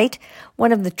Idea, right?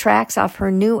 One of the tracks off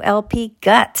her new LP,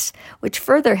 Guts, which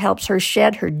further helps her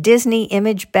shed her Disney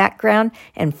image background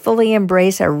and fully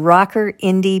embrace a rocker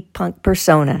indie punk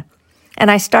persona. And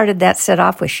I started that set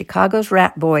off with Chicago's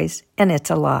Rat Boys and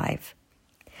It's Alive.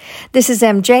 This is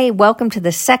MJ. Welcome to the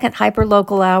 2nd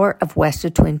hyperlocal hour of West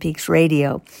of Twin Peaks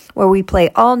Radio, where we play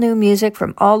all new music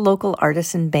from all local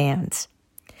artists and bands.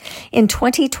 In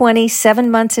 2020, 7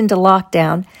 months into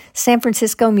lockdown, San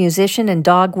Francisco musician and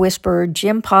dog whisperer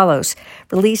Jim Palos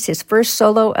released his first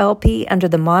solo LP under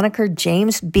the moniker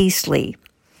James Beasley.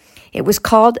 It was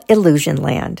called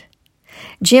Illusionland.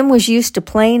 Jim was used to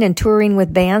playing and touring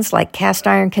with bands like Cast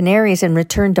Iron Canaries and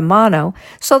Return to Mono,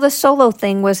 so the solo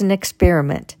thing was an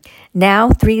experiment. Now,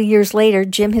 3 years later,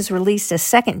 Jim has released a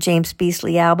 2nd James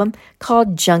Beasley album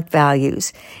called Junk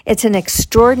Values. It's an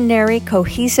extraordinary,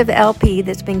 cohesive LP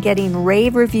that's been getting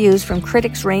rave reviews from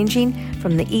critics ranging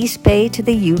from the East Bay to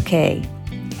the UK.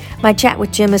 My chat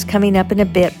with Jim is coming up in a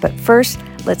bit, but first,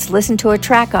 let's listen to a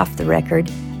track off the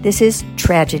record. This is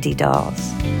Tragedy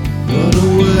Dolls.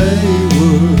 Runaway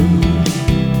world,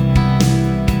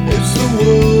 it's the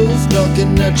wolves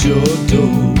knocking at your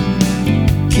door.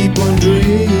 Keep on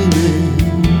dreaming,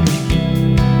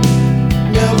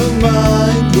 never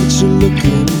mind what you're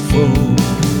looking for.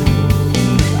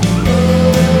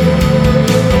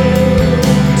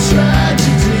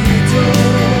 Tragedy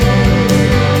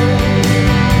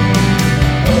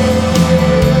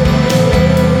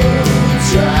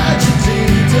tragedy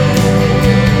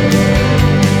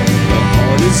the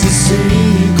heart is a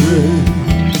secret,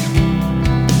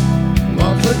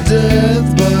 marked for death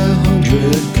by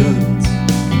 100 cuts.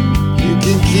 You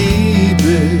can keep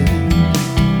it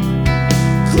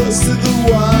close to the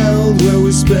wild where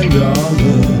we spend our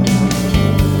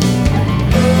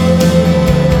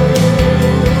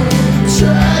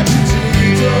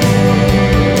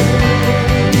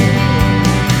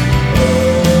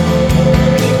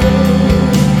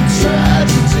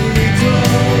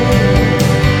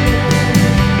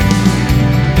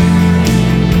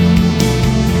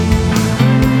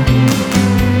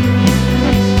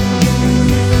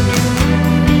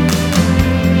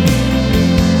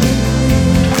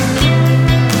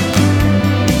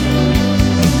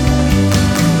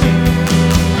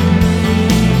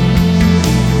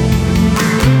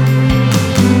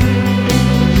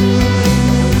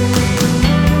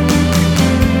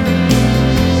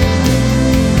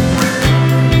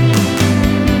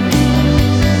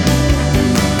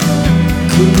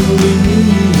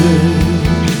leaving,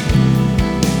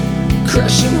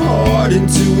 crashing hard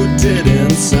into a dead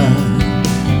end sign.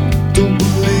 Don't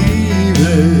believe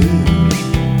it,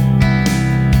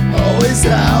 always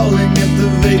howling at the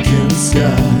vacant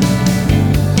sky.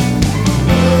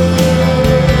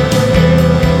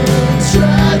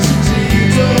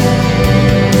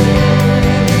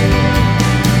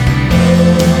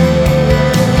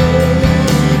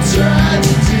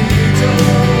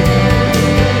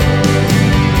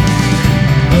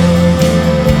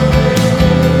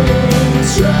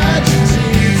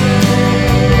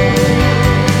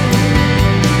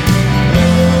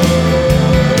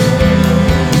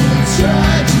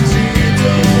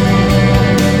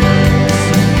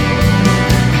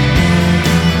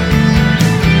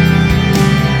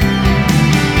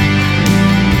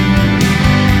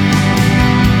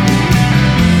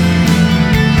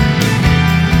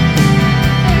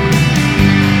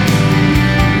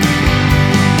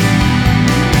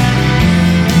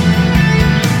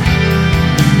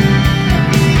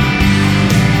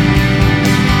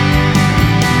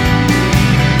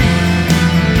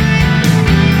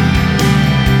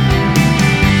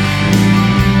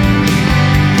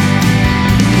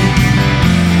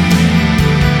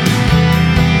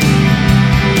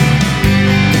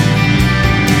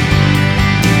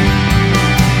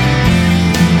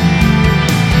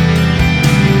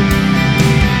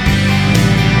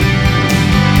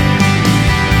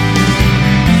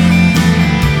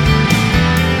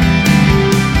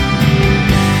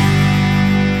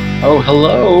 Oh,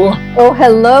 hello. Oh,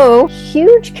 hello.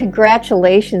 Huge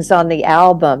congratulations on the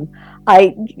album.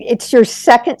 It's your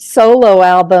second solo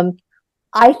album.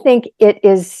 I think it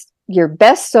is your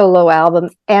best solo album,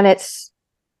 and it's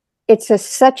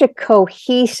such a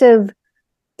cohesive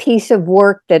piece of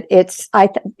work that it's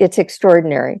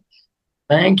extraordinary.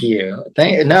 Thank you.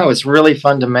 No, it's really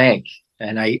fun to make,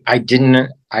 and I didn't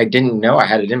know I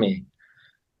had it in me.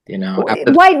 You know,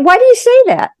 Why do you say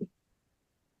that?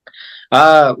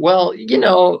 Well,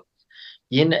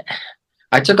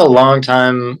 I took a long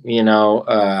time,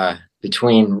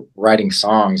 between writing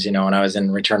songs, when I was in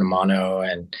Return to Mono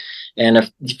and a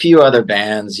few other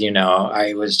bands,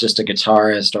 I was just a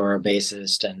guitarist or a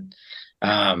bassist. And,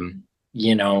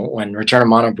 when Return to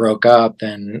Mono broke up,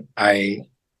 then I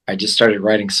just started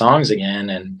writing songs again,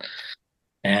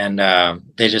 and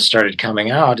they just started coming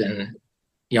out, and,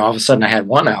 all of a sudden I had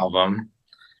one album,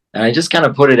 and I just kind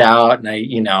of put it out, and I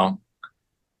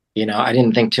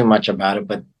didn't think too much about it,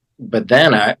 but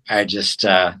then I just,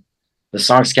 the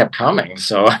songs kept coming.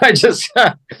 So I just,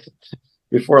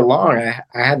 before long, I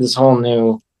had this whole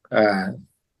new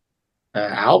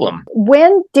album.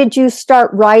 When did you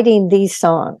start writing these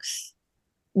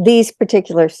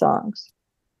particular songs?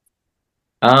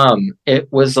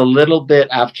 It was a little bit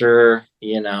after,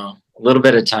 a little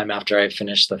bit of time after I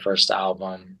finished the first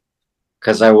album,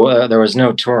 because there was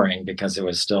no touring because it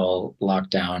was still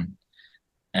locked down.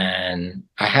 And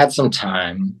I had some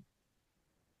time,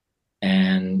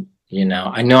 and,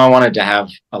 I knew I wanted to have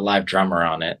a live drummer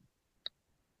on it,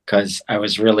 because I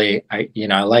was really, I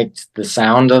liked the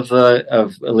sound of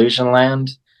Illusion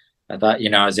Land. I thought,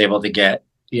 I was able to get,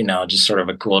 just sort of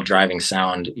a cool driving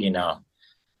sound,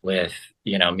 with,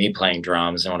 me playing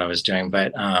drums and what I was doing.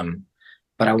 But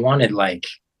I wanted, I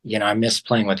miss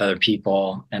playing with other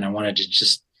people, and I wanted to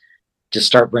just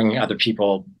start bringing other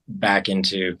people back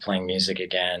into playing music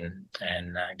again,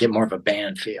 and get more of a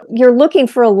band feel. You're looking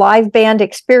for a live band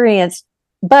experience,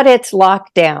 but it's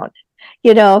locked down,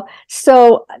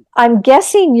 so I'm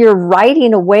guessing you're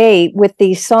writing away with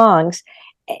these songs.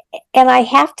 And I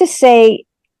have to say,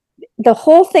 the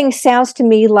whole thing sounds to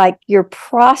me like you're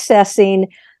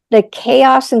processing the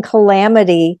chaos and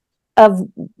calamity of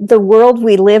the world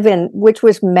we live in, which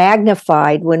was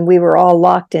magnified when we were all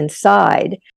locked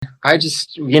inside. I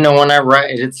just, when I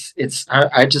write,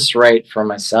 I just write for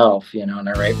myself, and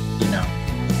I write,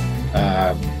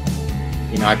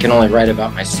 I can only write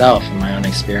about myself and my own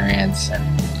experience.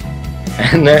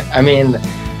 And I mean,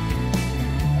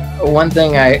 one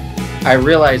thing I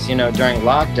realized, during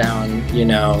lockdown,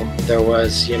 there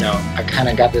was, I kind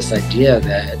of got this idea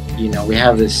that, we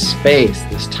have this space,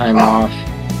 this time off,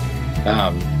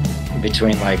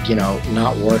 between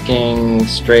not working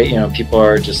straight, people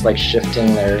are just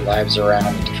shifting their lives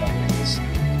around in different ways.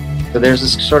 So there's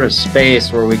this sort of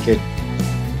space where we could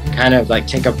kind of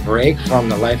take a break from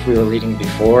the life we were leading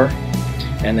before,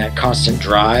 and that constant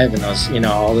drive and those,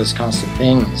 all those constant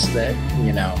things that,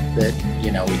 we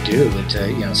do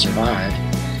to, survive.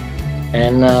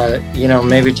 And,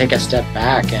 maybe take a step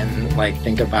back and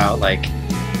think about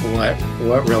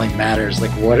what really matters.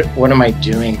 What am I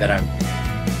doing that I'm,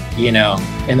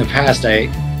 in the past, I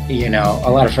you know, a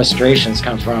lot of frustrations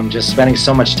come from just spending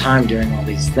so much time doing all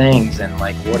these things, and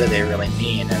like, what do they really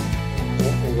mean,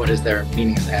 and what does their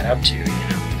meanings add up to, you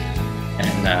know?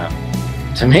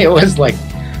 And to me, it was like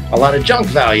a lot of junk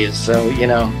values. So, you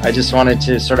know, I just wanted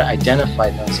to sort of identify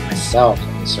those myself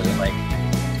and sort of like,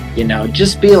 you know,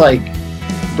 just be like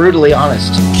brutally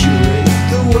honest. Curate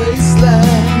the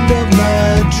wasteland of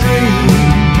my dream.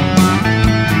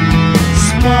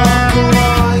 Sparkle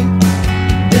light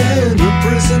in the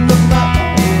prison of my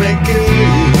own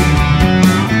making.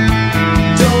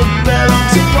 Don't bet on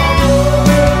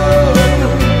tomorrow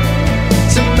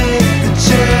to make the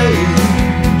change.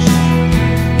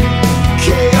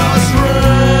 Chaos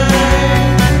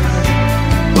reigns,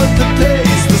 but the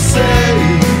pay's the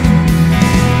same.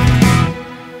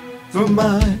 For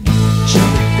my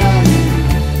junk value,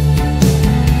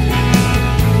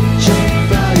 junk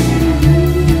value,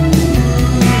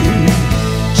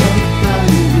 junk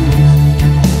value,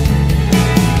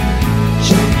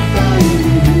 junk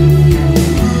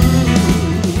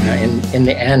value. In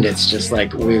the end, it's just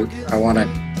like I want to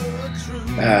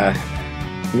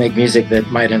make music that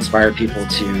might inspire people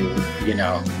to, you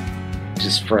know,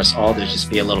 just for us all to just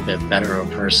be a little bit better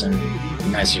of a person,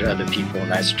 nicer to other people,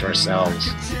 nicer to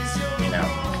ourselves, you know.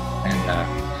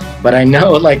 And but I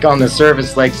know, like, on the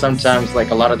surface, like, sometimes, like,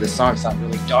 a lot of the songs sound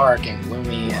really dark and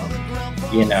gloomy, and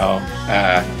you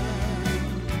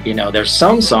know, there's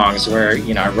some songs where,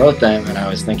 you know, I wrote them and I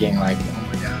was thinking, like, oh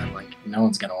my god, like, no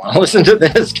one's gonna want to listen to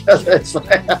this because it's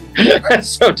like it's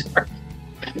so dark.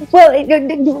 Well,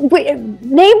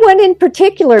 name one in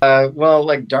particular. Well,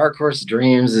 like Dark Horse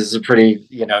Dreams is a pretty,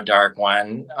 you know, dark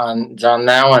one. On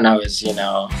that one, I was, you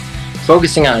know,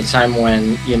 focusing on a time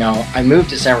when, you know, I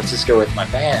moved to San Francisco with my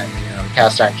band, you know,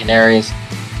 Cast Iron Canaries,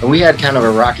 and we had kind of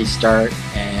a rocky start,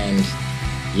 and,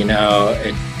 you know,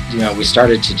 we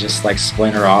started to just like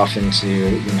splinter off into,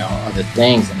 you know, other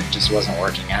things, and it just wasn't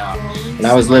working out. And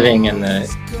I was living in the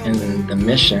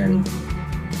Mission,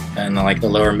 and like the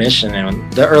Lower Mission in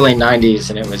the early 90s,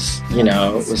 and it was, you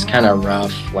know, it was kind of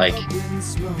rough. Like,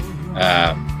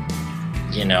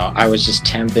 you know, I was just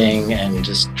temping and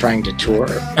just trying to tour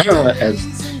as,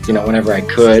 you know, whenever I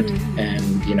could,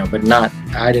 and, you know, but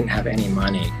I didn't have any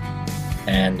money,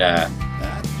 and I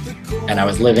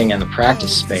was living in the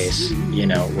practice space, you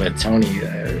know, with Tony,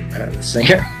 the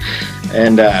singer,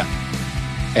 and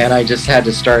I just had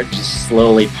to start just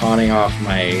slowly pawning off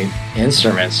my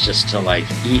instruments just to like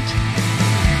eat.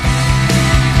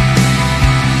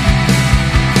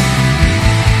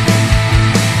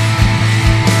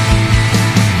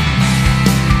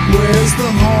 Where's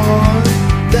the heart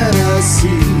that I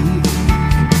see?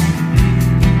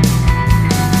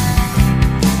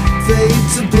 Fade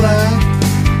to black,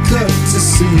 cut to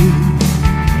sea.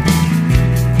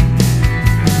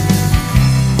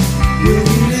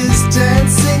 Wind is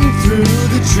dancing through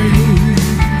the trees,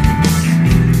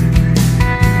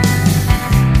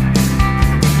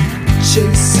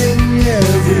 chasing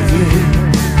everything,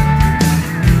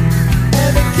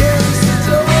 and against the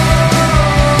door.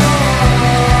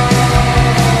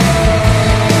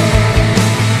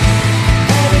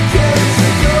 And against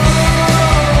the door.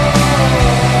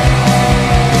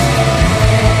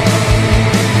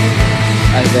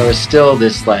 There was still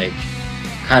this like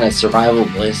kind of survival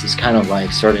bliss, this kind of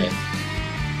like sort of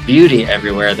beauty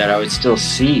everywhere that I would still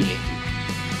see,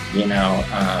 you know,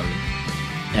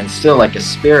 and still like a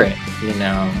spirit, you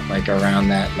know, like around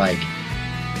that, like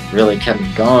really kept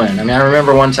me going. I mean, I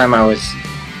remember one time I was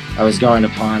going to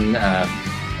pawn a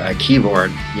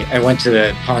keyboard. I went to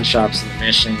the pawn shops in the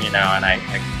Mission, you know, and I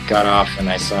got off and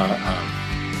I saw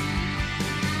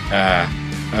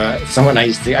someone I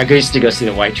used to go see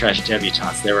the White Trash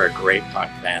Debutantes. They were a great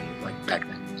punk band like back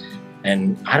then.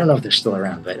 And I don't know if they're still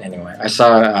around, but anyway, I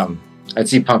saw, I'd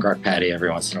see Punk Rock Patty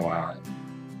every once in a while.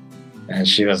 And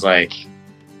she was like,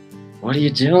 what are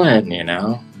you doing, you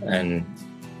know? And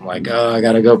I'm like, oh, I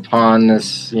gotta go pawn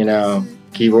this, you know,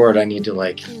 keyboard. I need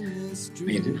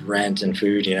rent and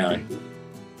food, you know? And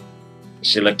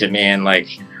she looked at me and like,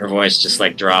 her voice just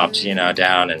like dropped, you know,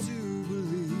 down and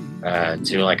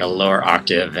to like a lower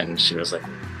octave. And she was like,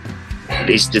 at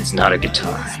least it's not a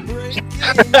guitar.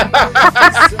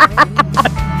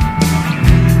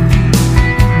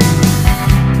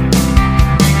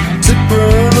 To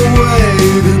burn away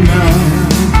the night,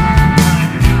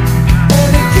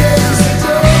 and against the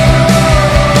door.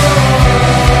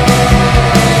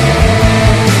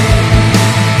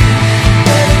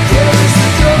 And against the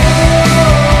door.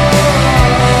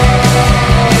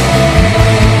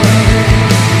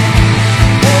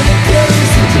 And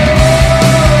against the door.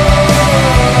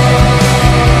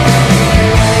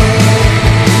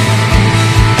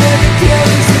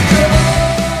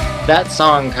 that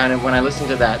song kind of, when I listened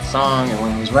to that song and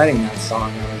when I was writing that song,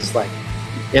 I was like,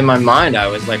 in my mind, I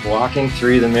was like walking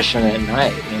through the Mission at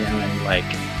night, you know, and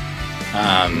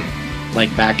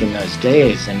like back in those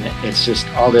days, and it's just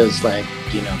all those like,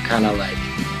 you know, kind of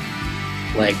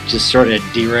like just sort of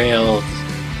derailed,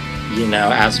 you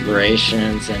know,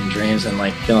 aspirations and dreams, and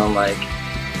like feeling like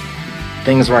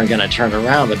things weren't going to turn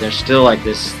around, but there's still like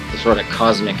this sort of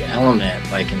cosmic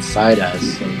element like inside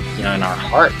us, and you know, in our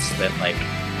hearts that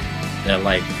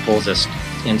pulls us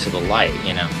into the light,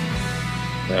 you know.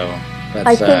 So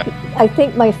that's, I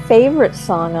think my favorite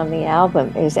song on the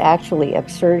album is actually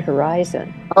Absurd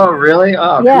Horizon. Oh, really?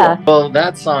 Oh, yeah. Cool. Well,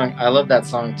 that song, I love that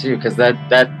song too, because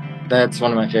that's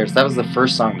one of my favorites. That was the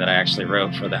first song that I actually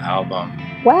wrote for the album.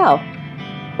 Wow.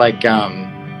 Like,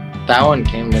 that one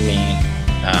came to me,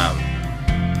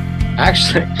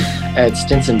 actually at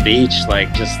Stinson Beach,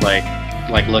 like just like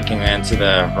looking into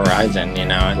the horizon, you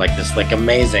know, like this like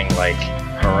amazing like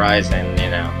horizon, you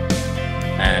know,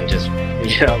 and just,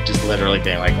 you know, just literally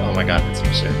being like, oh my God, that's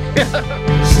absurd.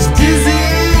 She's dizzy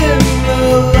in the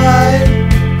light,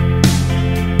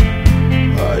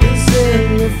 heart is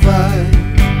in the fight.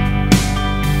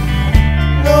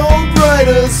 No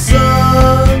brighter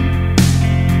sun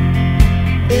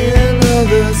in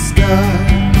the sky.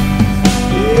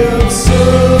 The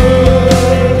absurd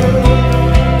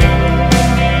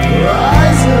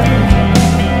horizon.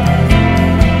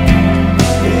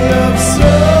 The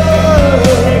absurd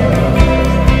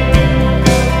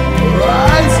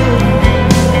horizon.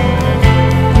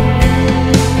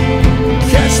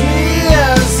 Catch me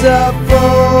as I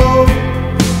fall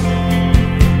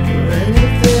for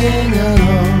anything at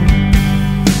all.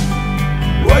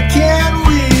 What can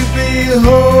we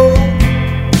behold?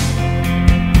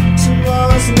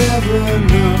 Tomorrow's never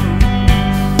known.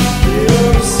 The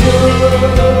absurd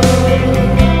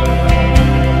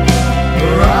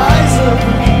horizon.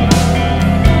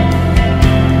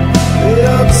 The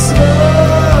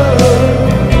absurd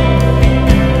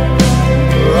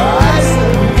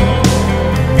horizon.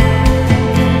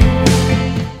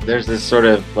 There's this sort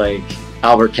of like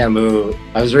Albert Camus.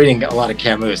 I was reading a lot of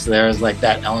Camus, so there was like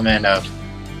that element of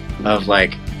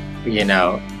like, you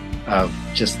know, of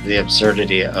just the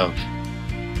absurdity of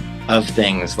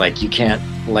things. Like you can't,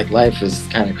 like life is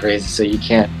kind of crazy, so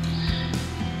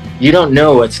you don't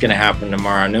know what's going to happen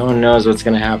tomorrow. No one knows what's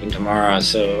going to happen tomorrow.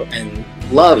 So, and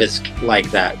love is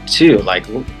like that too. Like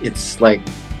it's like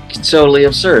totally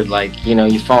absurd. Like, you know,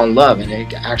 you fall in love and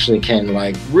it actually can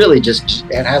like really just,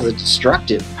 it has a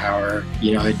destructive power.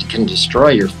 You know, it can destroy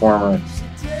your former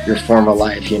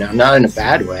life, you know, not in a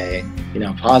bad way, you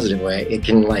know, positive way. It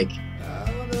can like,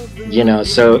 you know,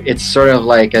 so it's sort of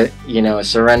like a, you know, a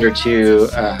surrender to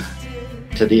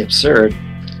the absurd,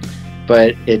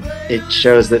 but it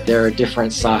shows that there are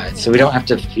different sides. So we don't have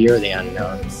to fear the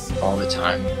unknown all the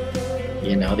time.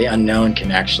 You know, the unknown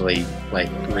can actually like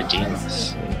redeem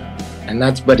us. And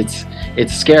that's, but it's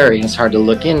scary and it's hard to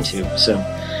look into. So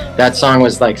that song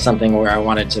was like something where I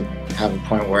wanted to have a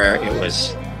point where it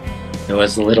was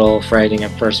a little frightening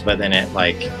at first, but then it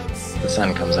like the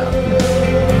sun comes out.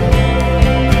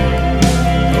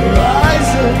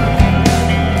 Horizon,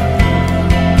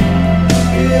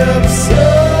 the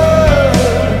absurd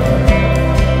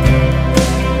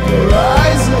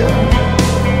horizon.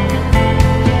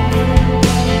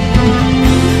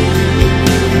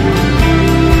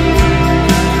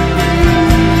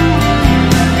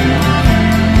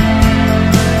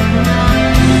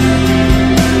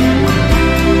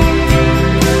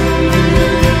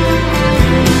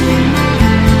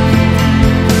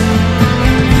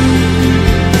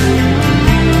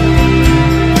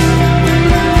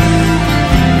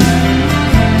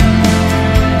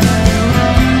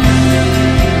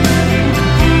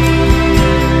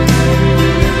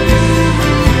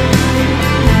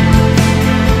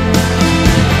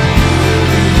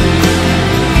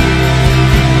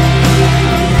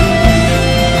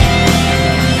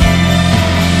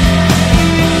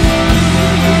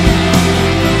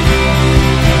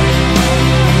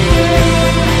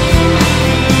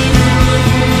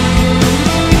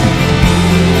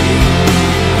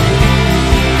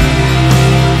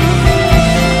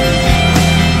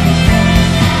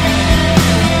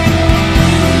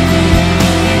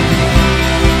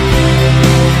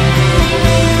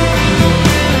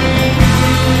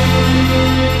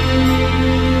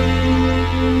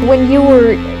 When you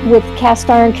were with Cast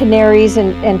Iron Canaries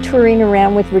and touring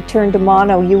around with Return to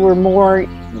Mono, you were more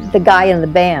the guy in the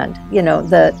band, you know,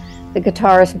 the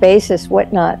guitarist, bassist,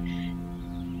 whatnot.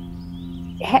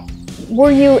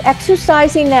 Were you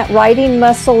exercising that writing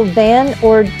muscle then,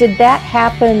 or did that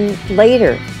happen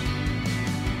later?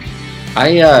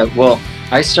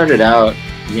 I started out,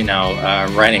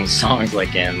 writing songs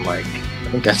like in like, I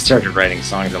think I started writing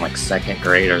songs in like second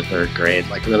grade or third grade,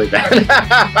 like really bad.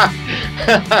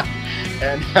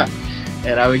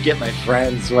 and I would get my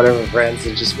friends, whatever friends,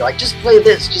 and just be like, just play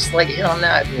this, just like hit on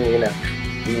that, and,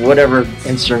 whatever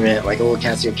instrument, like a little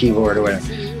Casio keyboard or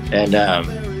whatever. And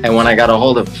when I got a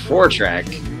hold of 4-track,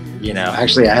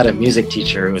 actually I had a music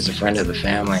teacher who was a friend of the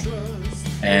family,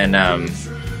 and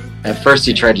at first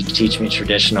he tried to teach me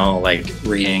traditional like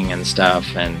reading and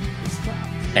stuff, and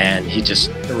he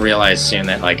just realized soon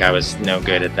that like I was no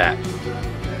good at that.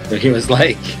 So he was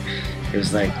like,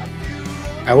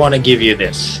 I want to give you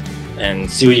this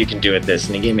and see what you can do with this,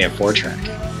 and he gave me a 4-track,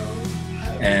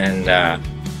 and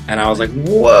I was like,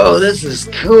 whoa, this is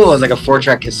cool. It was like a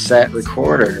 4-track cassette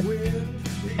recorder,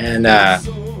 and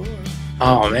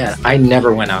oh man, I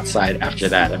never went outside after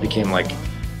that. I became like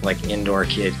indoor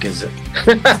kid because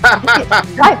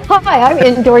Hi, I'm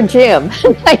Indoor Jim.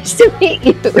 Nice to meet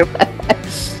you.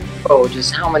 Oh,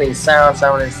 just how many sounds.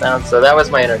 So that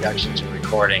was my introduction to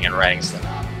recording and writing stuff.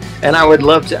 And I would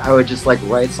just like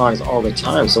write songs all the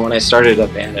time. So when I started a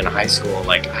band in high school,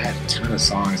 like I had a ton of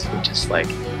songs that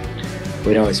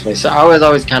we'd always play. So I was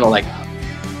always kind of like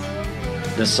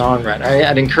the songwriter.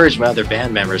 I'd encourage my other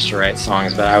band members to write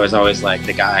songs, but I was always like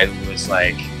the guy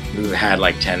who had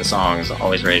like 10 songs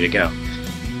always ready to go.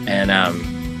 And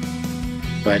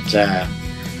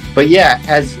but yeah,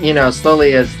 as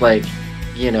slowly as like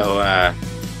I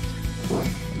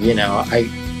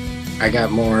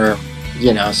got more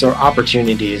so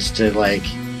opportunities to like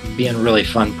be in really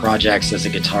fun projects as a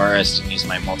guitarist and use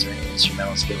my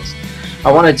multi-instrumental skills.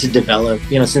 I wanted to develop,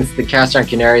 since the Cast Iron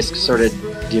Canaries sort of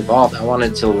devolved, I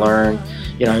wanted to learn,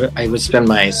 I would spend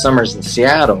my summers in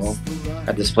Seattle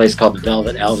at this place called the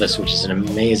Velvet Elvis, which is an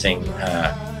amazing,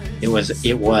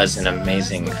 it was an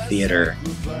amazing theater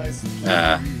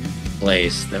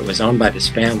place that was owned by this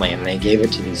family, and they gave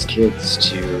it to these kids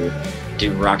to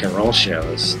do rock and roll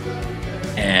shows.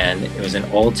 And it was in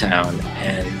Old Town,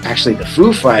 and actually the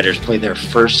Foo Fighters played their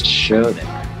first show there.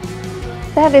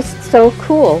 That is so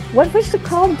cool. What was it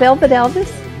called? Velvet Elvis?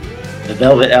 The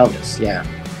Velvet Elvis, yeah.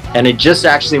 And it just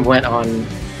actually went on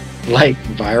like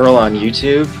viral on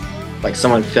YouTube. Like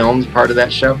someone filmed part of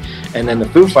that show, and then the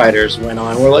Foo Fighters went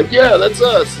on. We're like, yeah, that's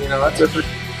us. That's our.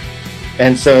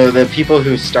 And so the people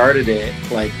who started it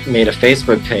like made a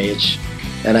Facebook page,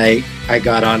 and I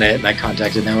got on it and I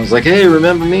contacted them. I was like, hey,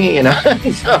 remember me? So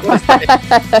it was like,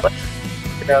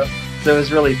 so it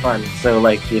was really fun. So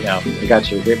like I got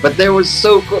you here. But there was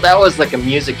so cool. That was like a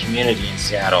music community in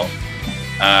Seattle,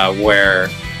 where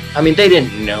they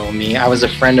didn't know me. I was a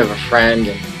friend of a friend,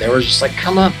 and they were just like,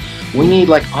 come up. We need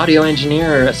like audio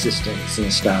engineer assistants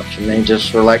and stuff, and they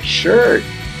just were like, sure,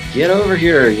 get over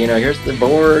here, here's the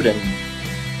board, and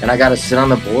I got to sit on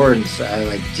the board and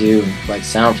like do like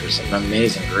sound for some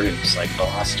amazing groups like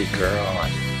Velocity Girl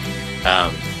and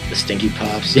the Stinky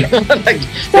Puffs.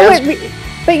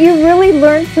 But you really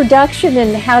learned production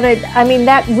and how to.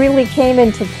 That really came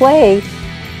into play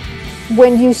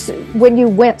when you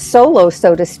went solo,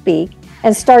 so to speak,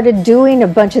 and started doing a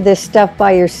bunch of this stuff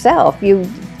by yourself. You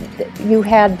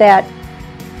had that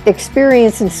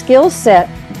experience and skill set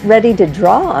ready to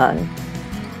draw on.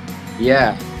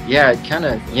 Yeah, it kind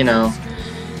of, and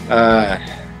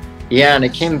I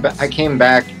came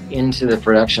back into the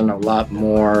production a lot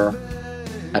more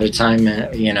at a time,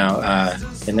 in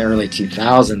the early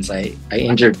 2000s. I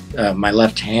injured my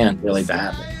left hand really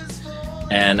badly,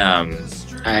 and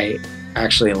I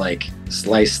actually like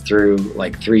sliced through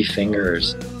like 3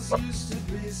 fingers.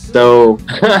 So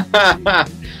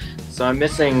so I'm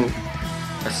missing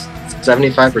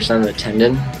 75% of the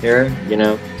tendon here,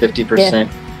 50%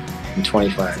 and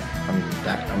 25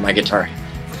 on my guitar.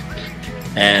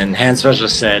 And hand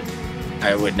specialist said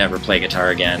I would never play guitar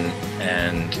again,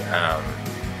 and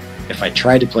if I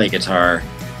tried to play guitar,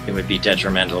 it would be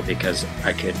detrimental because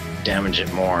I could damage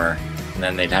it more, and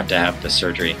then they'd have to have the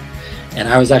surgery. And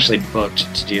I was actually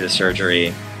booked to do the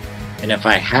surgery, and if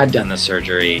I had done the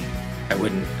surgery, I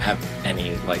wouldn't have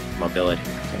any like mobility in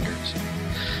my fingers.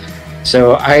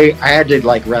 So I had to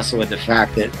like wrestle with the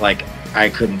fact that like I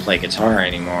couldn't play guitar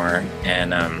anymore,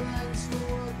 and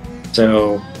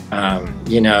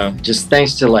just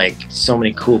thanks to like so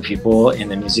many cool people in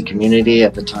the music community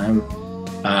at the time.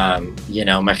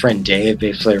 My friend Dave,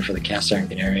 bass player for the Cast Iron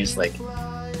Canaries, like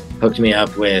hooked me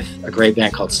up with a great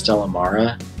band called Stella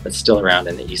Mara that's still around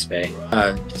in the East Bay,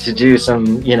 to do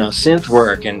some, synth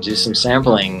work and do some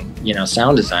sampling,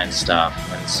 sound design stuff.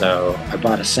 And so I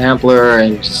bought a sampler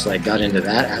and just like got into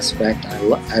that aspect.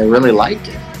 I really liked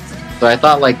it. So I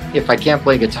thought like, if I can't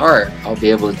play guitar, I'll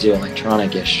be able to do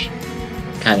electronic-ish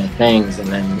kind of things. And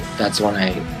then that's when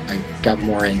I got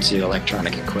more into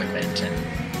electronic equipment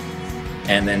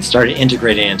and then started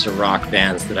integrating into rock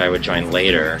bands that I would join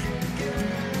later.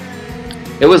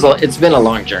 It's been a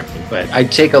long journey, but I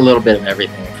take a little bit of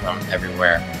everything from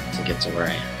everywhere to get to where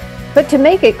I am. But to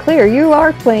make it clear, you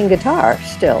are playing guitar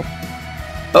still.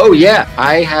 Oh yeah,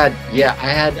 I had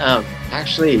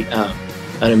actually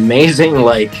an amazing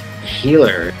like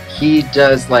healer. He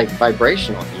does like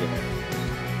vibrational healing.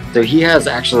 So he has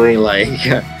actually like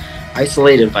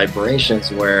isolated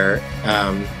vibrations where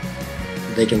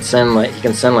he can send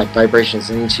like vibrations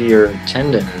into your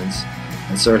tendons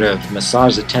and sort of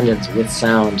massage the tendons with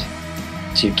sound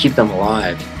to keep them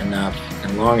alive enough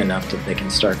and long enough that they can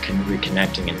start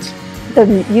reconnecting.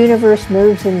 The universe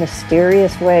moves in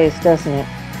mysterious ways, doesn't it?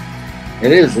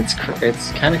 It is. It's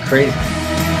kind of crazy.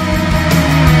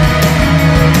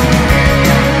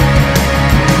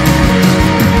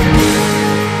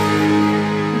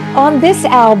 On this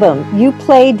album, you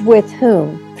played with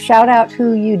whom? Shout out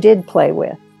who you did play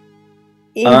with,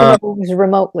 even if it was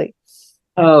remotely.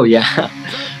 Oh yeah.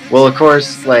 Well, of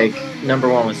course, like number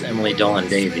one was Emily Dolan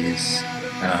Davies.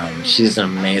 She's an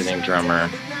amazing drummer,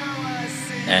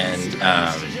 and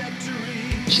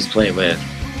she's played with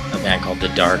a band called The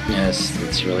Darkness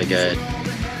that's really good.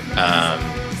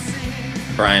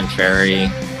 Brian Ferry,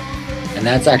 and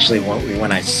that's actually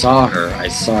when I saw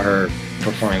her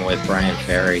performing with Brian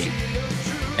Ferry,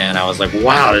 and I was like,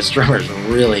 wow, this drummer's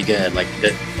really good. Like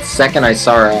the second I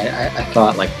saw her, I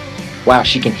thought like, wow,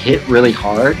 she can hit really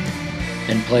hard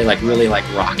and play like really like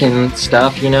rockin'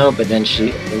 stuff, you know, but then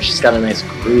she's got a nice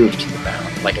groove to the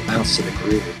bounce, like a bounce to the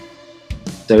groove.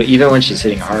 So even when she's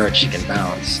hitting hard, she can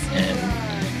bounce.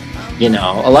 And you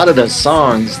know, a lot of those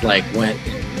songs like went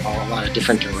in a lot of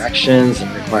different directions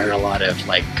and required a lot of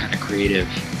like kind of creative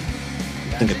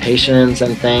syncopations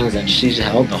and things, and she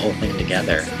held the whole thing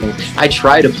together. I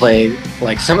try to play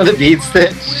like some of the beats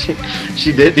that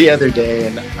she did the other day,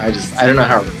 and I don't know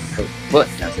how her foot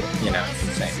does it, you know, it's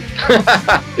insane.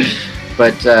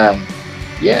 But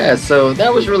yeah, so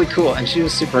that was really cool, and she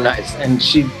was super nice, and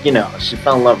she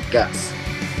fell in love with Gus,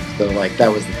 so like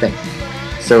that was the thing.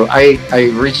 So I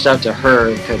reached out to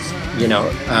her because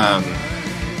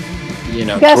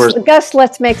Gus,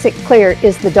 let's make it clear,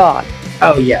 is the dog.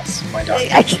 Oh yes, my dog.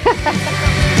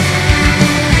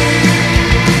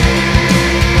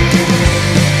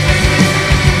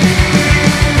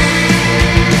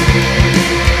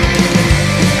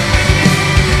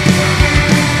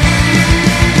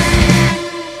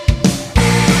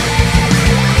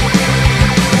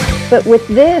 But with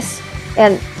this,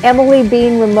 and Emily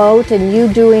being remote and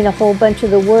you doing a whole bunch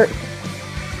of the work,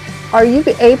 are you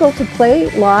able to play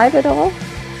live at all?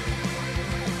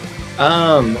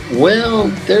 Well,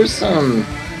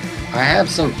 I have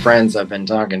some friends I've been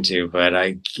talking to, but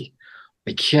I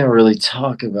can't really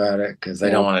talk about it because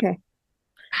I don't want to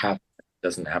have it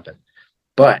doesn't happen.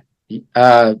 But we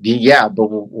are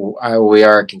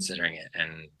considering it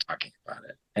and talking about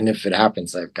it. And if it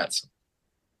happens, I've got some.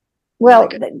 Well,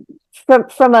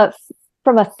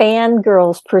 from a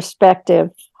fangirl's perspective,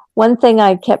 one thing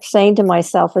I kept saying to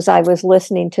myself as I was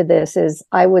listening to this is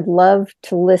I would love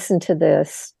to listen to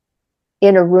this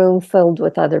in a room filled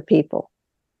with other people.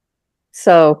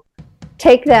 So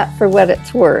take that for what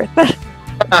it's worth.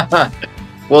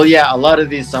 Well, yeah, a lot of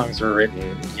these songs were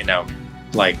written,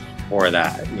 like for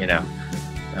that,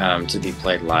 to be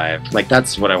played live. Like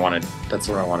that's what I wanted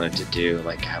to do,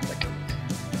 like have like a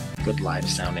good live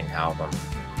sounding album.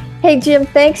 Hey Jim,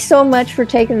 thanks so much for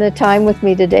taking the time with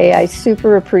me today. I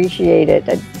super appreciate it.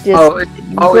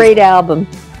 Great album.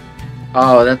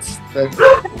 Oh, that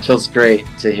feels great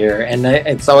to hear, and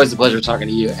it's always a pleasure talking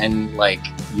to you. And like,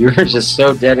 you're just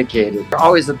so dedicated. You're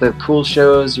always at the cool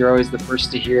shows. You're always the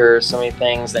first to hear so many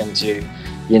things, and to,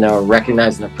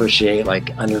 recognize and appreciate like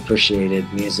underappreciated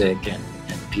music and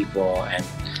people,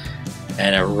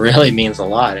 and it really means a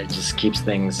lot. It just keeps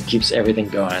everything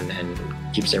going and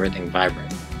keeps everything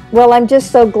vibrant. Well, I'm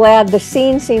just so glad the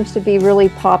scene seems to be really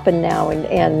popping now,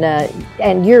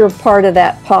 and you're a part of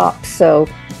that pop. So.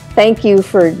 Thank you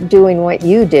for doing what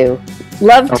you do.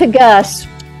 Love to Gus.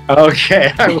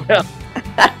 Okay, I will.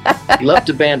 Love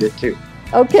to Bandit too.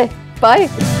 Okay, bye.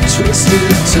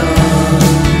 Twisted tongue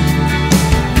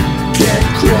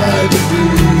can't cry the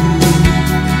blue.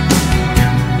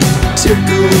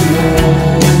 Tickle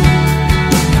warm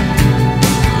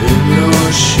in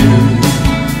your shoe.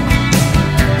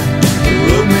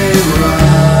 Rub me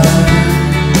right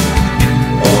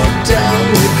or down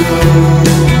we go.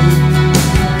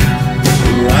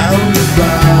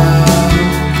 Roundabout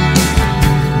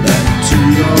back to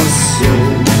your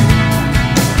soul.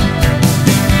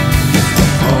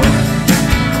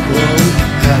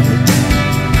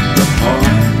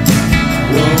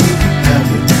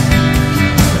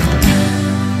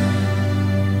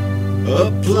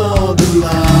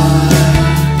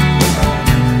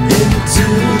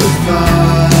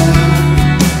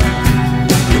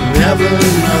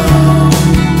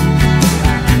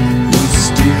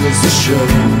 close the show.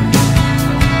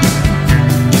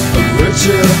 Avert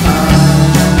your eye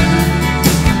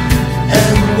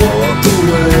and walk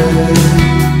away.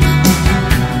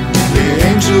 The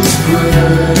angels pray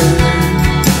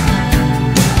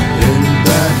in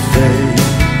bad faith.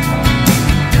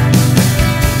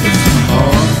 If the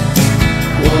heart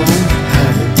won't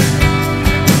have it,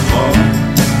 the heart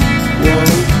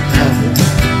won't have it.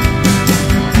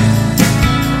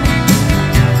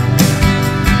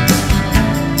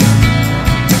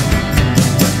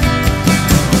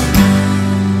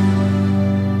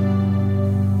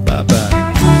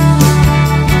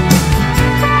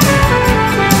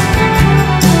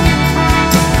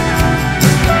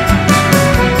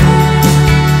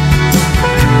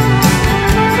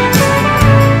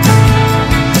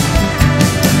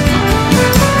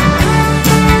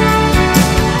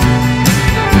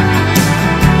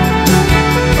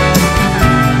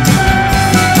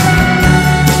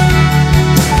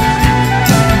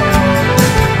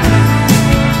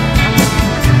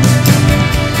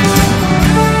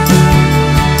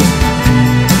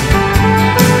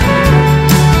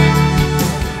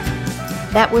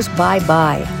 That was Bye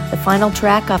Bye, the final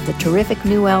track off the terrific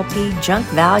new LP Junk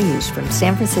Values from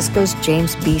San Francisco's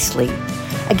James Beasley.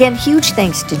 Again, huge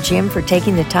thanks to Jim for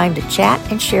taking the time to chat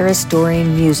and share his story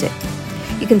and music.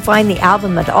 You can find the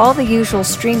album at all the usual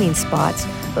streaming spots,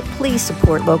 but please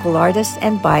support local artists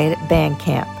and buy it at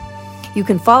Bandcamp. You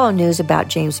can follow news about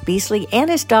James Beasley and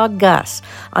his dog Gus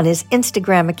on his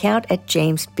Instagram account at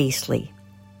James Beasley.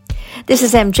 This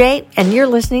is MJ, and you're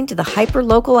listening to the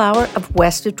Hyper-Local Hour of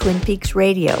West of Twin Peaks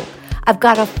Radio. I've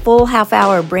got a full half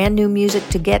hour of brand new music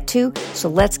to get to, so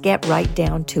let's get right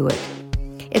down to it.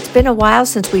 It's been a while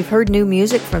since we've heard new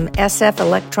music from SF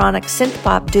electronic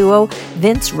synth-pop duo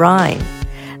Vince Rhyme.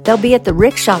 They'll be at the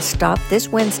Rickshaw Stop this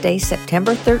Wednesday,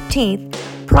 September 13th,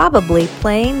 probably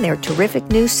playing their terrific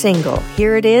new single.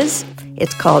 Here it is.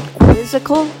 It's called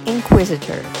Quizzical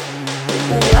Inquisitor.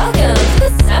 Welcome to the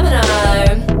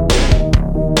seminar.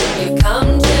 You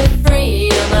come to free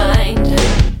your mind.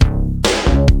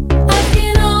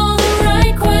 Asking all the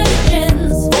right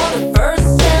questions for the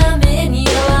first time in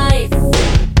your life.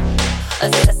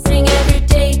 Assessing every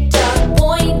data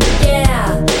point,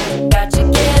 yeah. Got to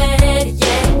get ahead,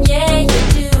 yeah, you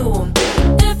do.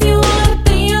 If you want to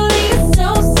be a lead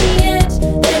associate,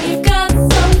 then you've got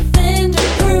something to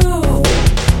prove.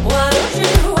 Why don't you?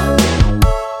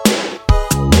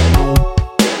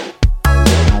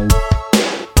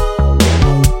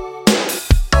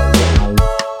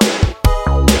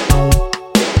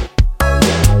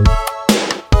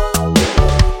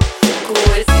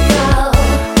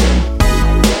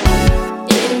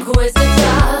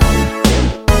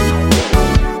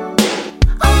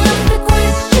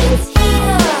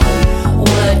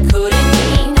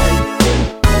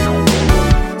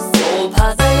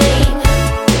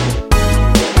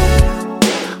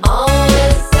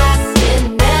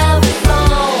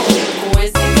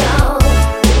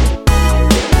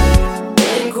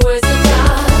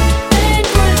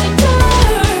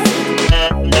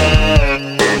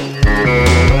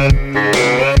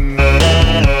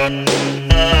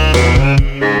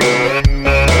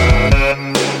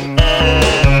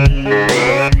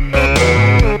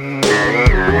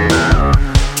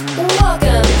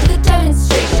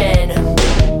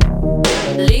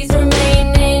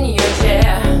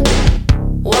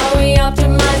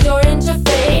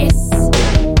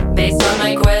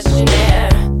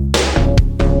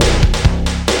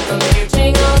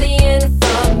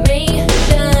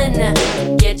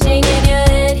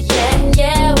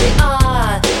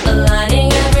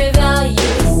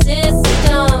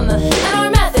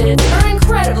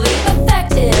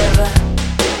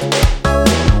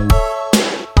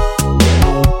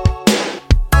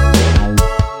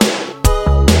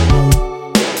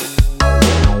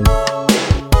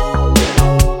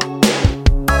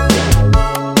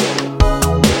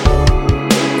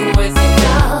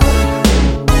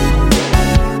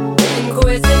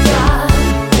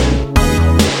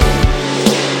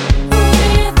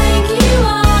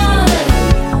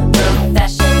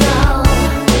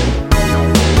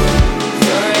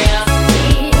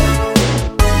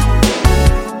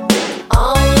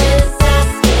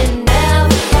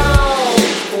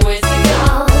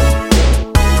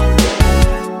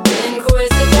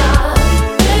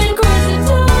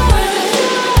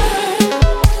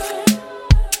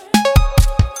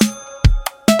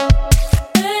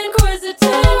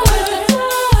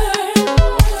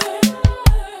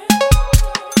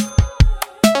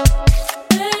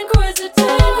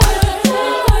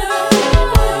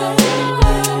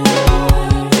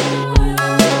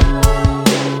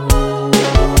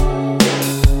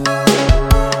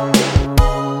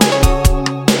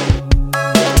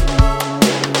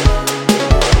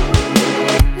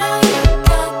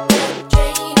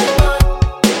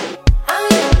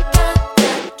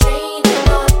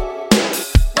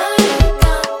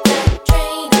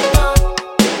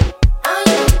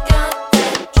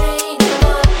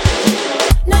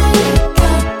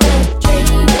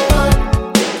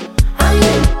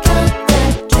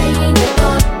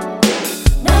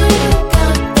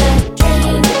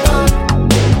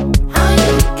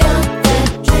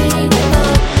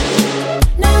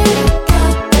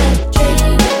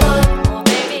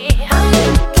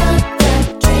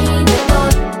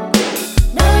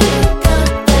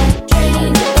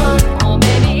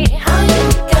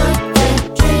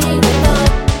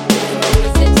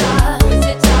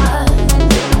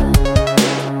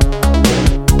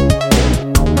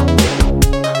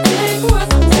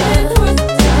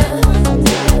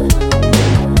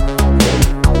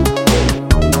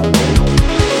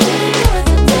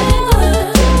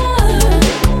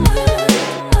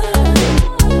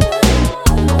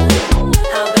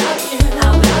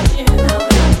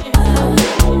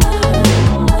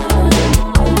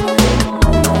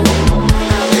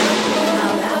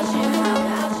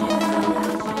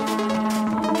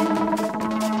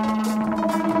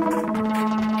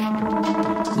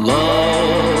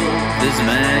 is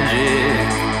magic.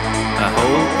 I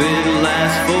hope it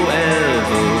lasts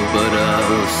forever, but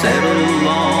I'll settle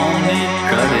on it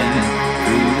cutting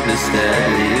through the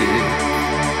static.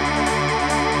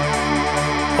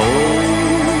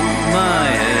 Hold my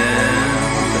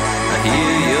hand, I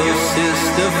hear your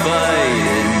sister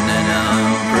fighting, and I'm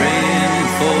praying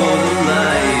for the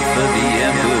life of the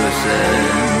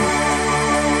ampersand.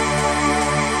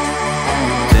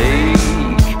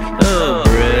 Take a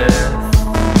breath,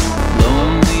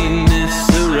 loneliness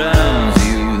surrounds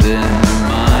you, then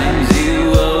reminds you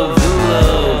of the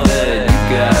love that you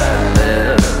got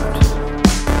left.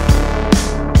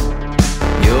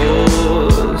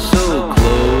 You're so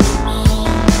close,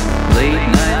 late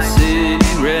night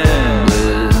city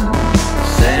rambling,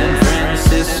 San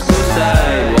Francisco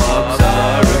sidewalks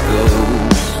are a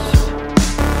ghost.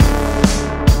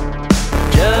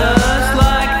 Just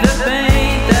like the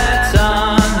paint that's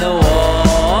on the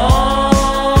wall,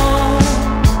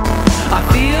 I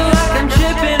feel like I'm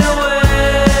chipping away.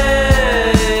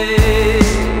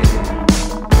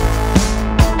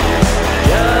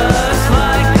 Just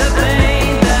like the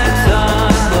paint that's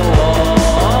on the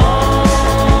wall,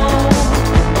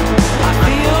 I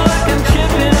feel like I'm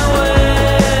chipping away.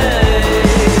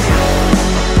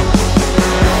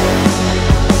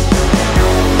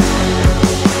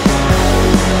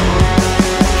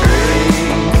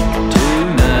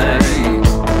 Tonight,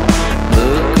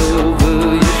 look over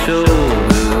your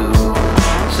shoulder.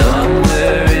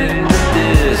 Somewhere in the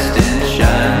distance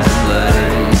shines a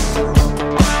light.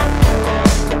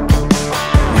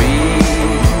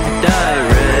 Redirect,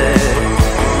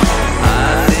 I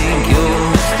think you're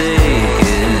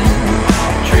mistaken.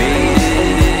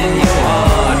 Traded in your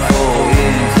heart for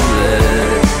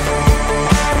intellect.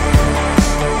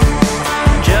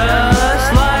 Just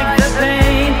like the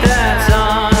paint that's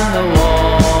on the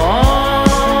wall,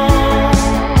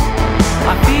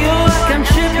 I feel like I'm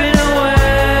chipping away.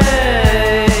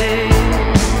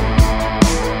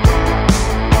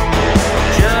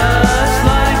 Just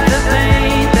like the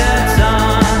paint that's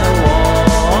on the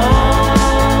wall,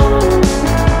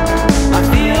 I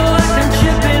feel like I'm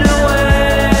chipping away.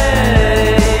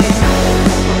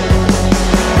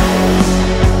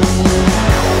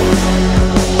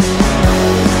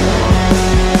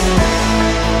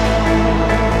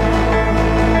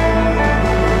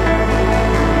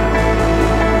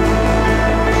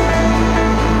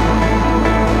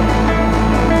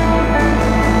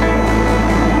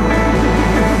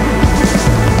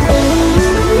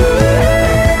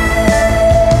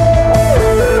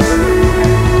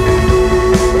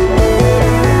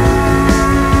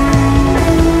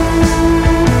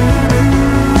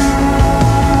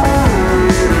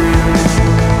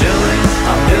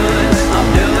 I'm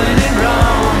doing it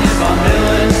wrong. If I'm doing it wrong. If I'm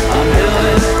doing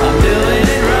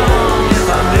it wrong. If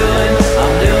I've been doing it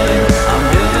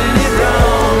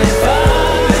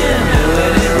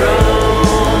wrong.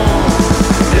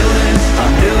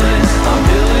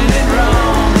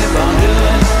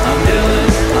 I'm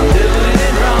doing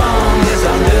it wrong. If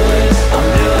I'm doing it wrong.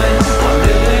 Yes, I'm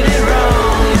doing it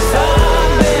wrong. If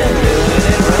I've been doing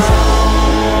it wrong.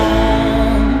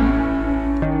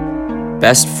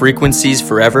 Best frequencies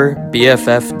forever,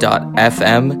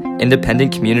 BFF.FM,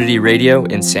 independent community radio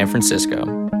in San Francisco.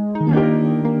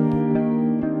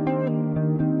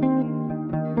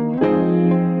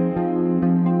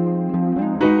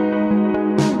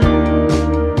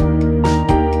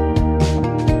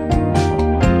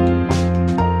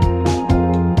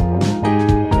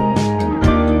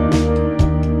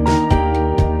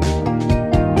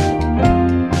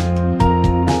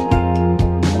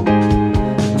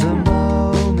 The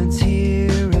moment's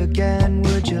here again.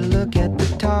 Would you look at the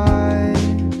time?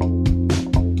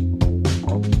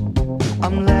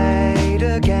 I'm late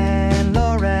again,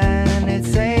 Lauren.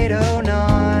 It's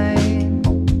 8:09.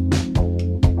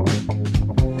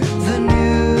 The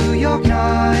New York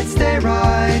Knights, they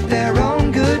write their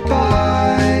own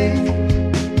goodbye.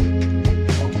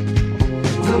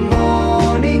 The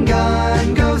morning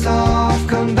gun goes off.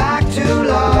 Come back to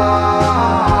life.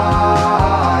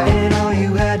 And all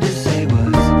you had to say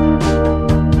was,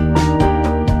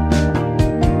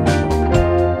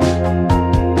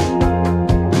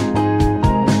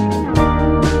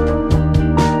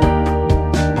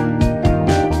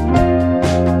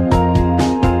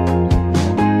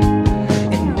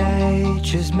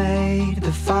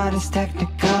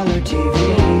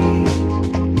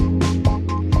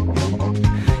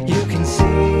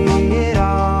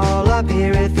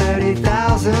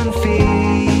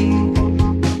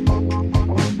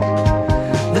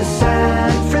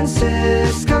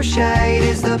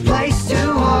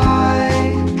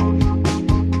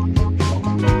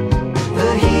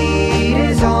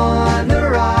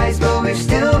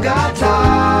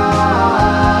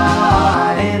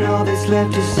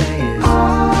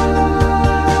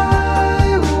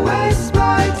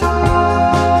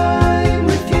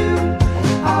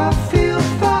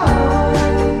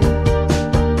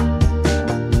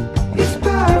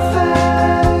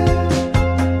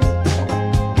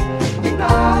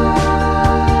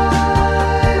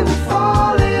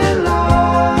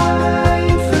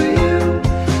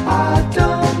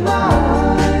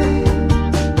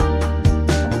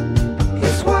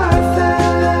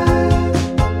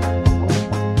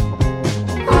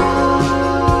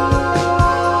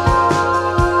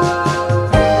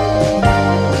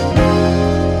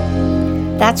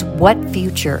 That's What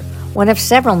Future, one of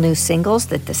several new singles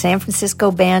that the San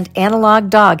Francisco band Analog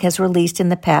Dog has released in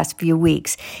the past few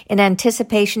weeks in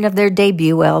anticipation of their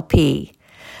debut LP.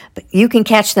 But you can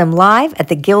catch them live at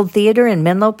the Guild Theater in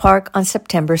Menlo Park on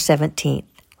September 17th.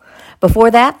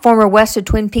 Before that, former West of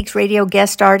Twin Peaks radio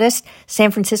guest artist, San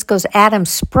Francisco's Adam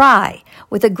Spry,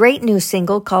 with a great new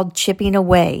single called Chipping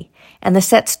Away. And the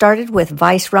set started with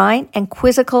Vice Rhine and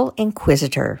Quizzical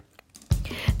Inquisitor.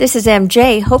 This is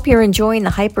MJ. Hope you're enjoying the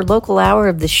hyper-local hour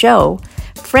of the show.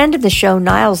 Friend of the show,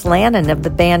 Niles Lannon of the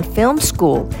band Film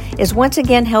School, is once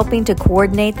again helping to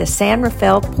coordinate the San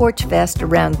Rafael Porch Fest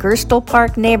around Gerstle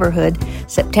Park neighborhood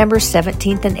September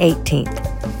 17th and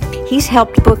 18th. He's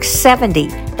helped book 70,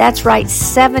 that's right,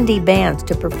 70 bands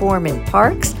to perform in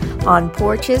parks, on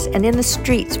porches, and in the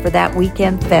streets for that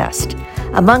weekend fest.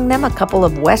 Among them, a couple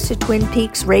of West of Twin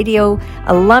Peaks radio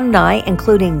alumni,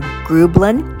 including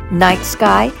Grublin, Night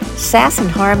Sky, Sass and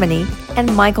Harmony,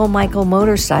 and Michael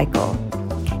Motorcycle.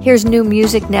 Here's new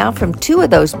music now from two of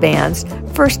those bands.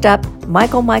 First up,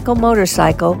 Michael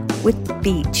Motorcycle with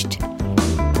Beached.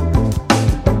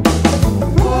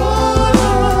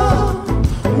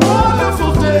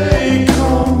 Wonderful day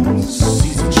comes,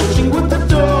 season changing with the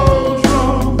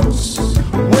doldrums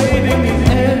waving in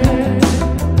air.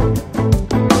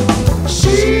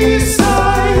 She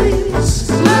sighs,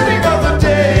 letting all the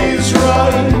days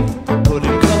ride,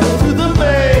 putting color to the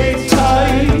May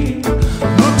tide.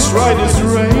 Looks right as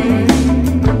rain.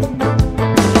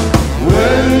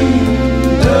 When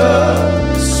the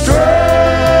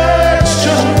stretch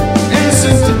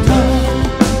isn't enough.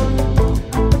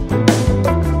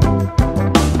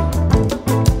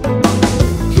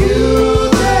 You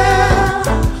there,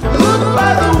 look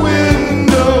by the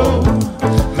window,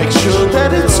 make sure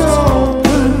that it's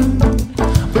open,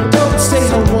 but don't stay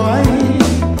a while.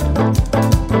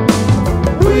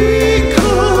 We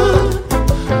could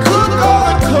cook all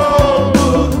the cold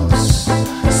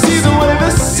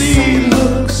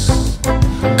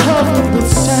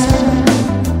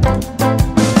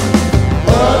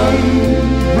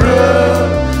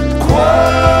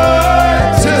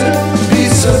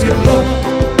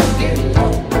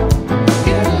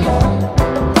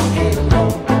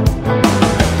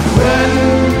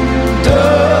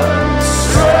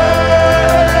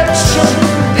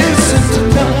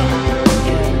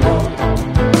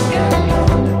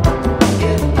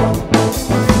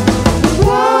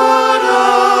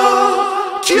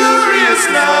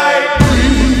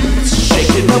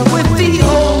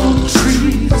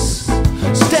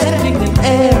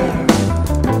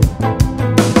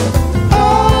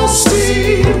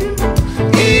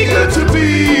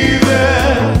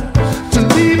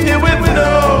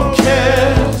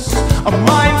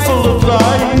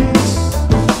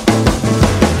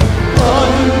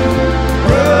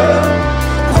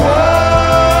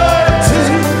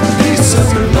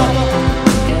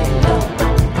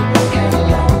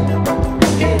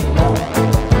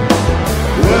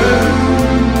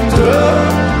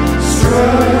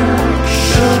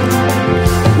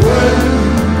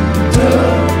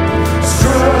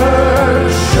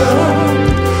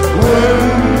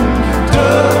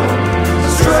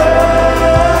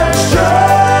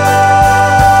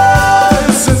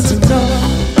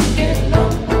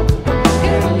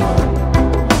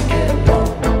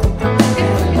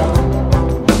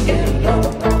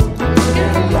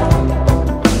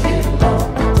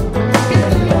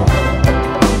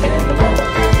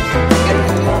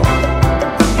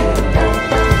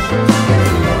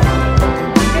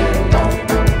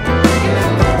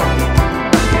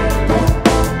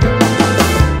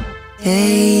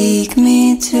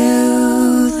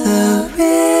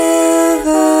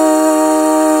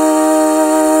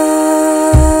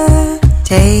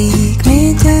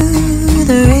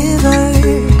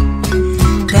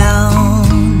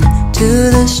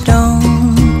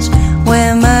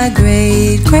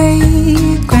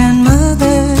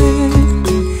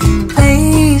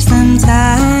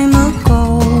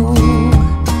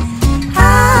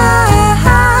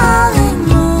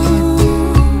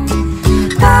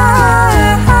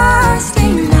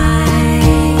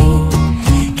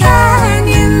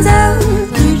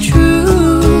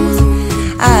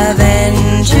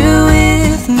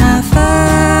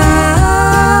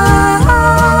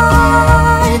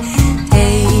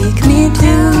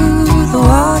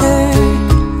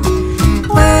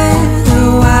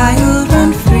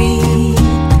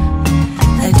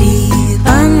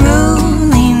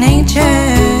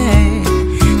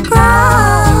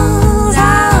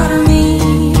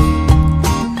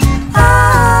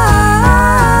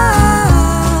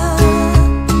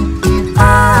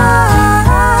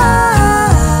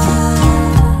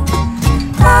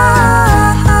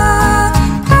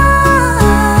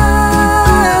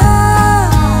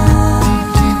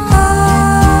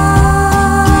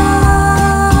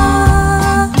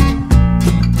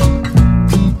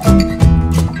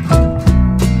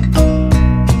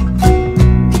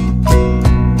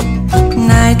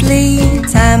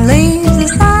time leaves the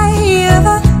sigh of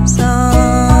a song.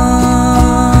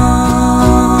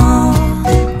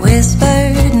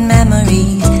 Whispered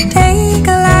memories take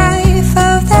a life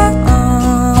of their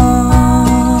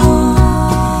own.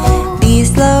 Be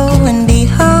slow and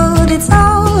behold, it's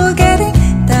all getting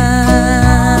done.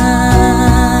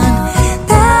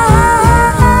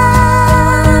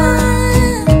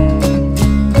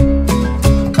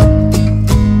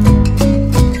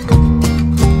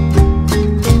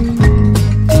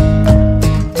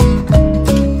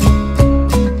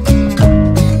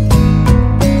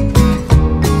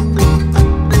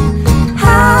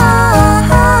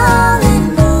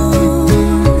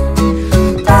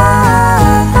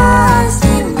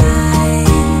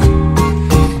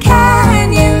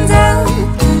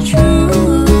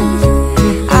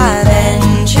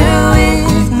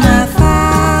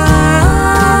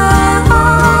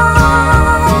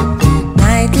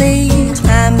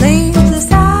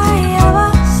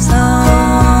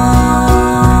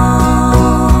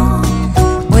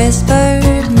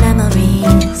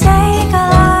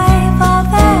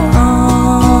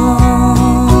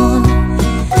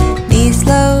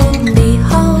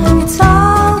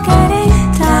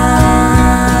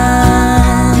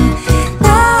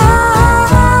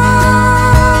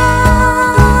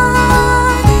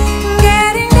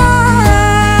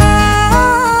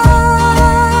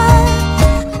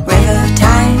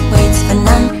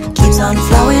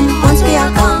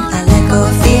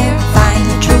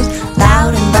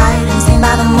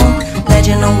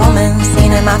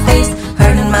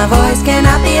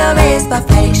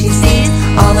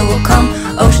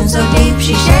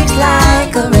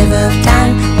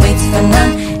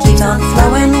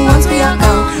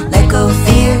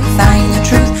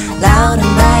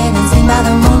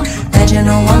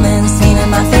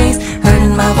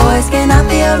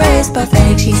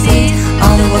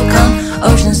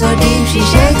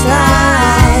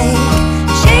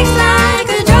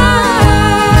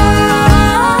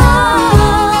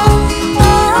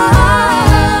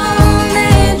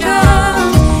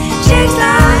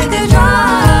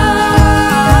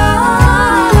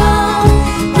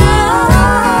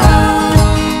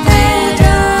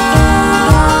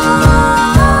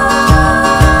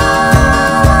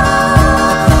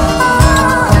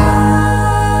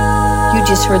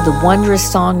 The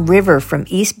wondrous song River from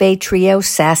East Bay trio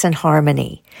Sass and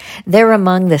Harmony. They're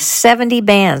among the 70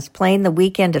 bands playing the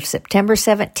weekend of September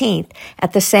 17th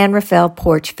at the San Rafael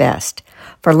Porch Fest.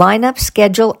 For lineup,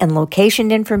 schedule, and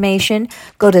location information,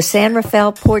 go to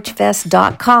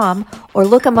sanrafaelporchfest.com or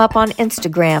look them up on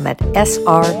Instagram at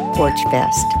SR Porch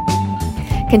Fest.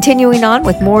 Continuing on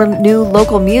with more new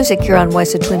local music here on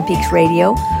West of Twin Peaks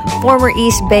Radio, former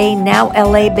East Bay, now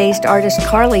LA-based artist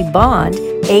Carly Bond,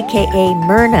 a.k.a.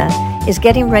 Myrna, is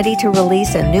getting ready to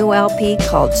release a new LP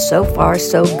called So Far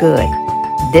So Good.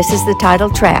 This is the title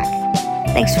track.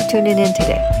 Thanks for tuning in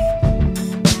today.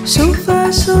 So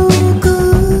far so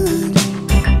good,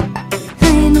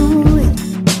 I know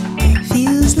it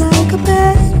feels like a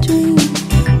bad dream.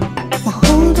 Well,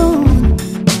 hold on,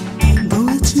 though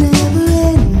it's never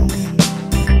ending.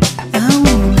 I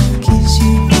wanna kiss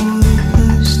you for the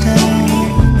first time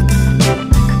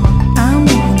again. I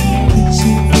wanna kiss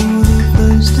you for the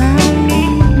first time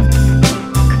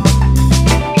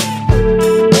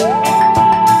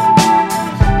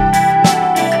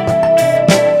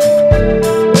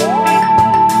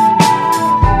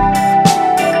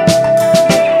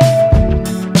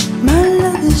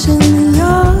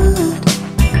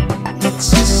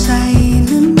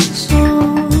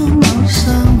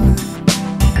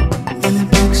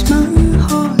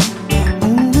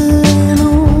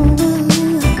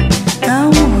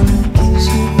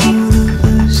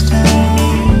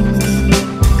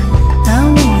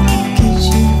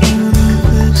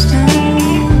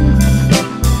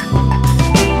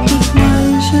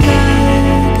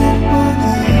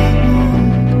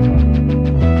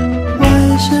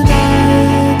should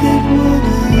I get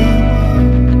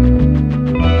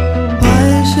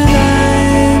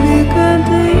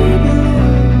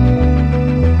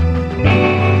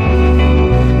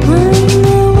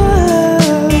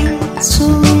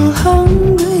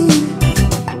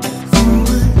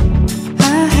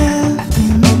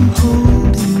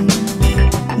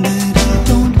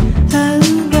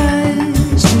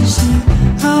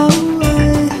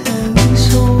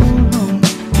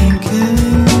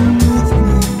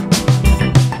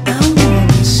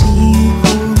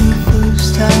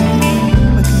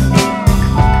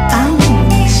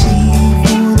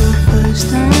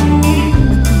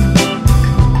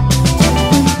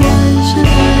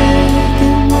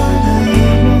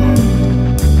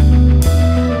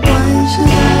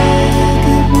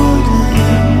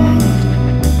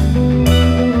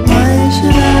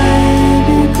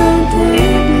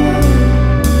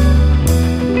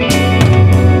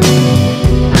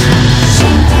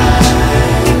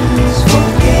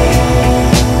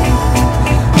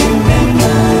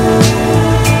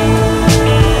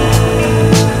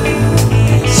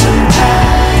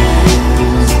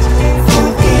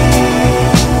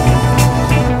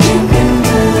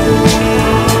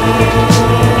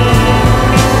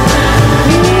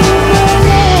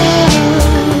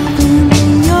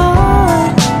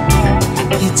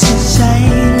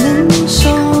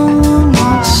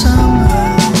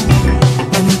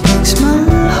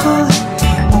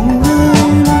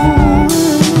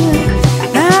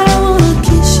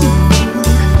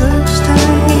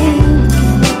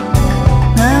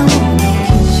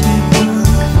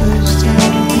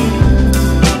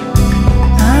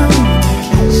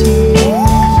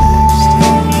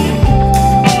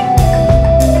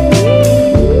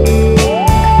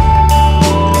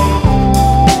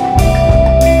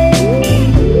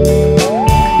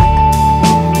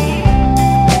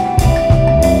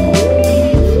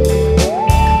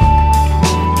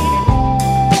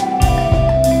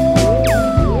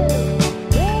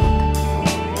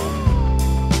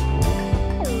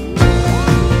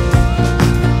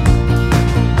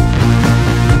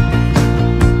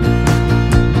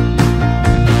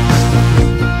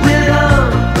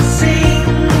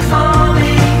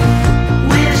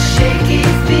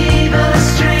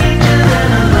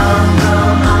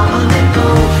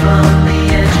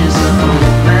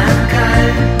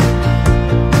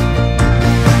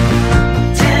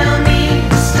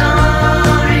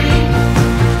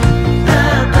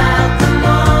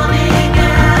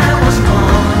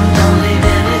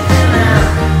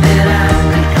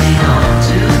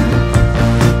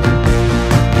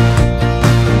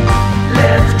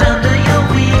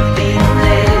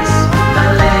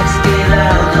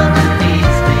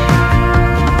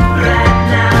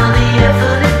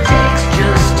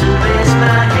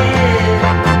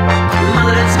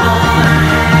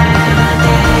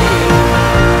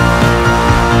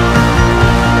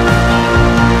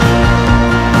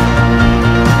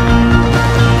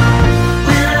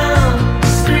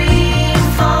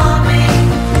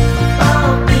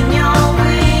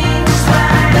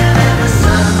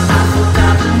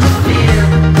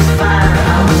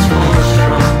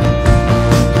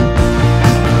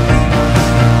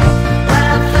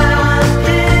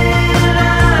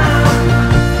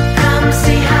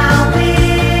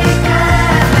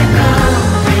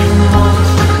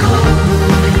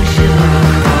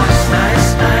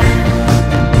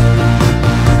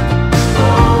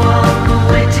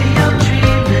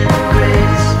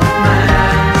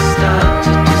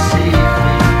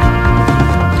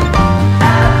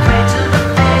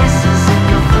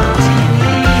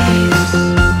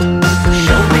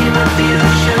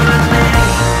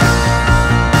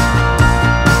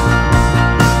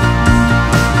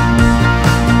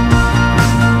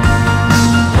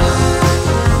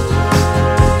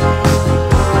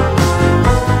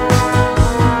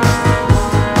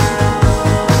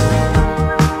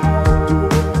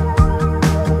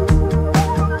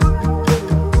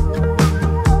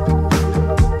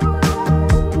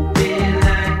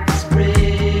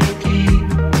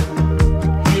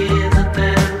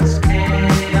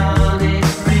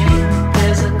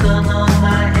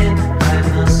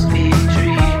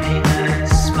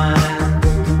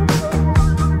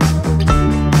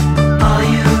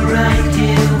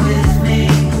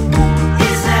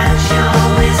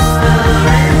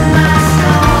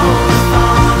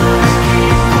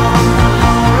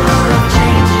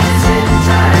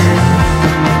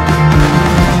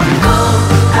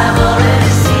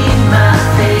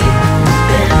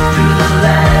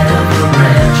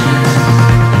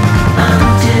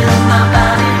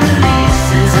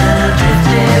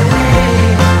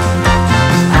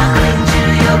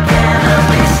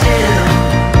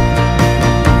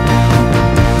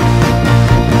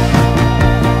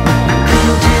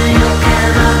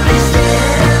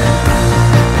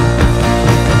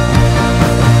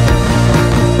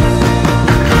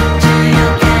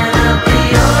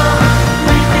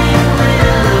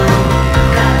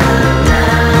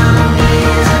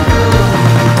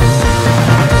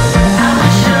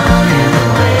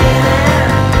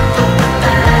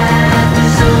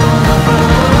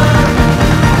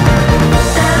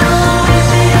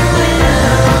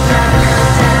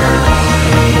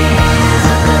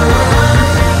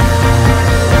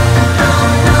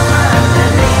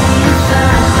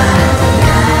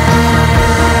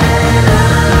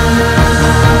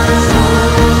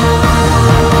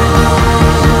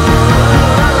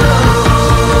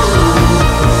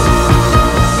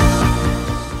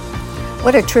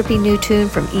What a trippy new tune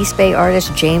from East Bay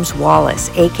artist James Wallace,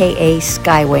 aka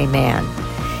Skyway Man.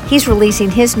 He's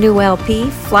releasing his new LP,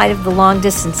 Flight of the Long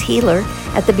Distance Healer,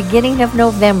 at the beginning of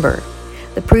November.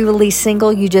 The pre-release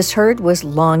single you just heard was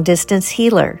Long Distance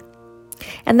Healer.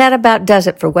 And that about does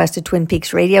it for West of Twin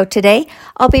Peaks Radio today.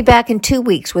 I'll be back in 2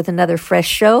 weeks with another fresh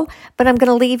show, but I'm going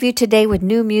to leave you today with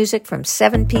new music from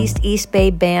 7-piece East Bay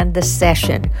band The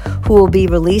Session, who will be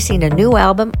releasing a new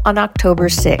album on October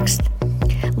 6th.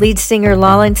 Lead singer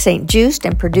Lalan St. Just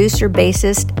and producer,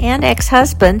 bassist, and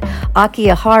ex-husband Aki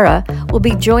Ahara will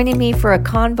be joining me for a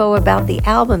convo about the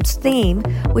album's theme,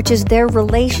 which is their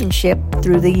relationship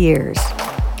through the years.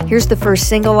 Here's the first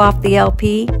single off the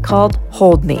LP called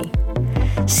Hold Me.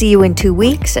 See you in 2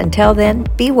 weeks. Until then,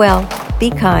 be well,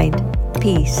 be kind,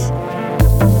 peace.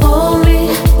 Hold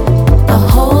me, I'll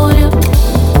hold you.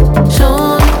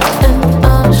 Show me and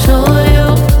I'll show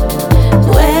you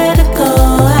where to go,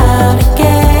 how to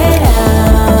get out.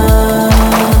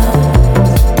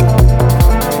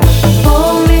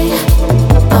 Hold me,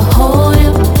 I'll hold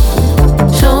you.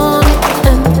 Show me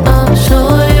and I'll show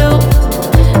you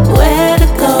where to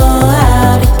go,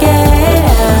 how to get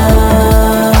out.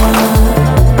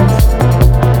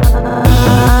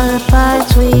 All the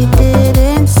parts we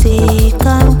didn't see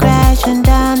come crashing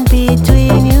down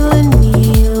between you and me.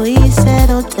 We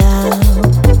settled down.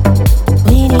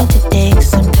 We need to take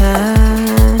some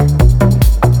time.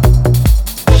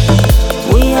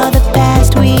 We are the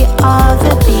past, we are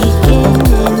the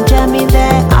beginning. Tell me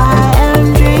that I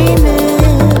am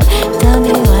dreaming. Tell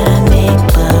me what I make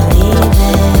believe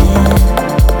in.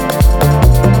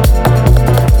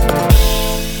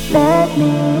 Let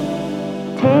me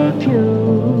take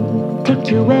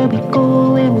you where we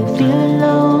go when we feel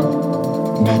alone.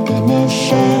 Nothing is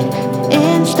set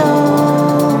in stone.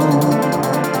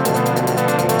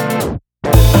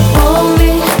 Hold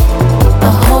me,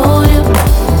 I'll hold you.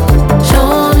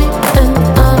 Show me and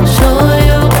I'll show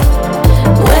you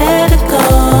where to go,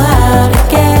 how to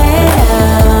get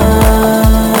out.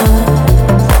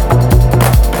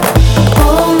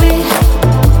 Hold me,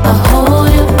 I'll hold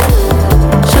you.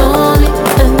 Show me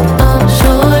and I'll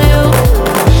show you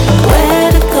where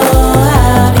to go,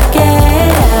 how to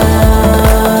get out.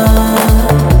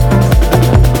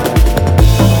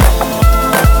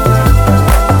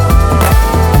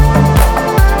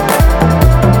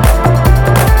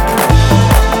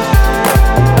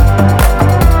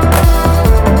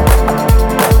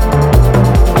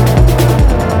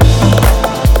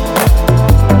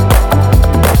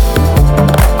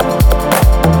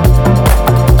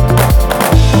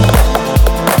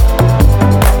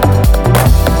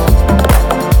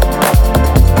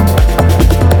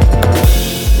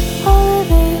 All of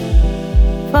it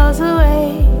falls away,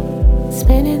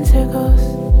 spinning circles,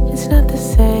 it's not the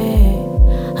same.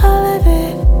 All of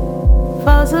it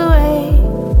falls away,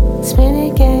 spin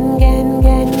again, again,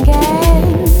 again,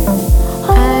 again.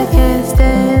 I can't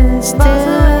stand still.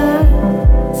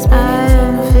 I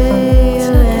am feeling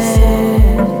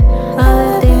all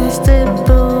the things slip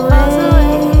away.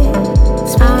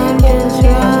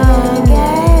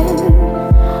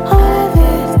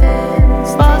 I'm just running. All of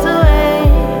it falls away,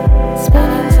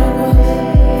 spinning circles,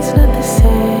 it's not the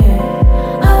same.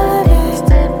 All of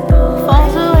it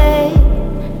falls away,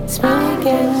 spin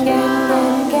again, again,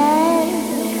 again, again.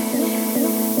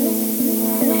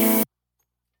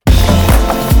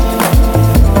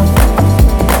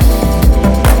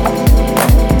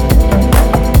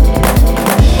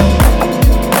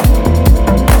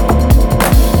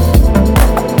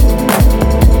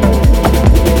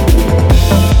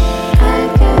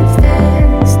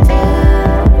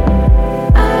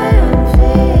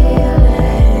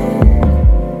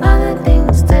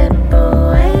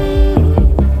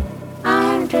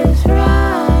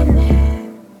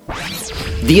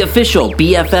 The official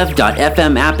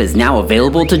BFF.FM app is now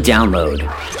available to download.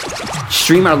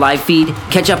 Stream our live feed,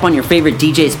 catch up on your favorite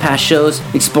DJ's past shows,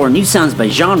 explore new sounds by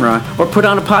genre, or put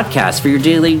on a podcast for your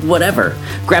daily whatever.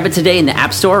 Grab it today in the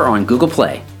App Store or on Google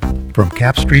Play. From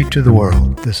Cap Street to the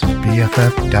world, this is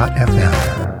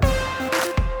BFF.FM.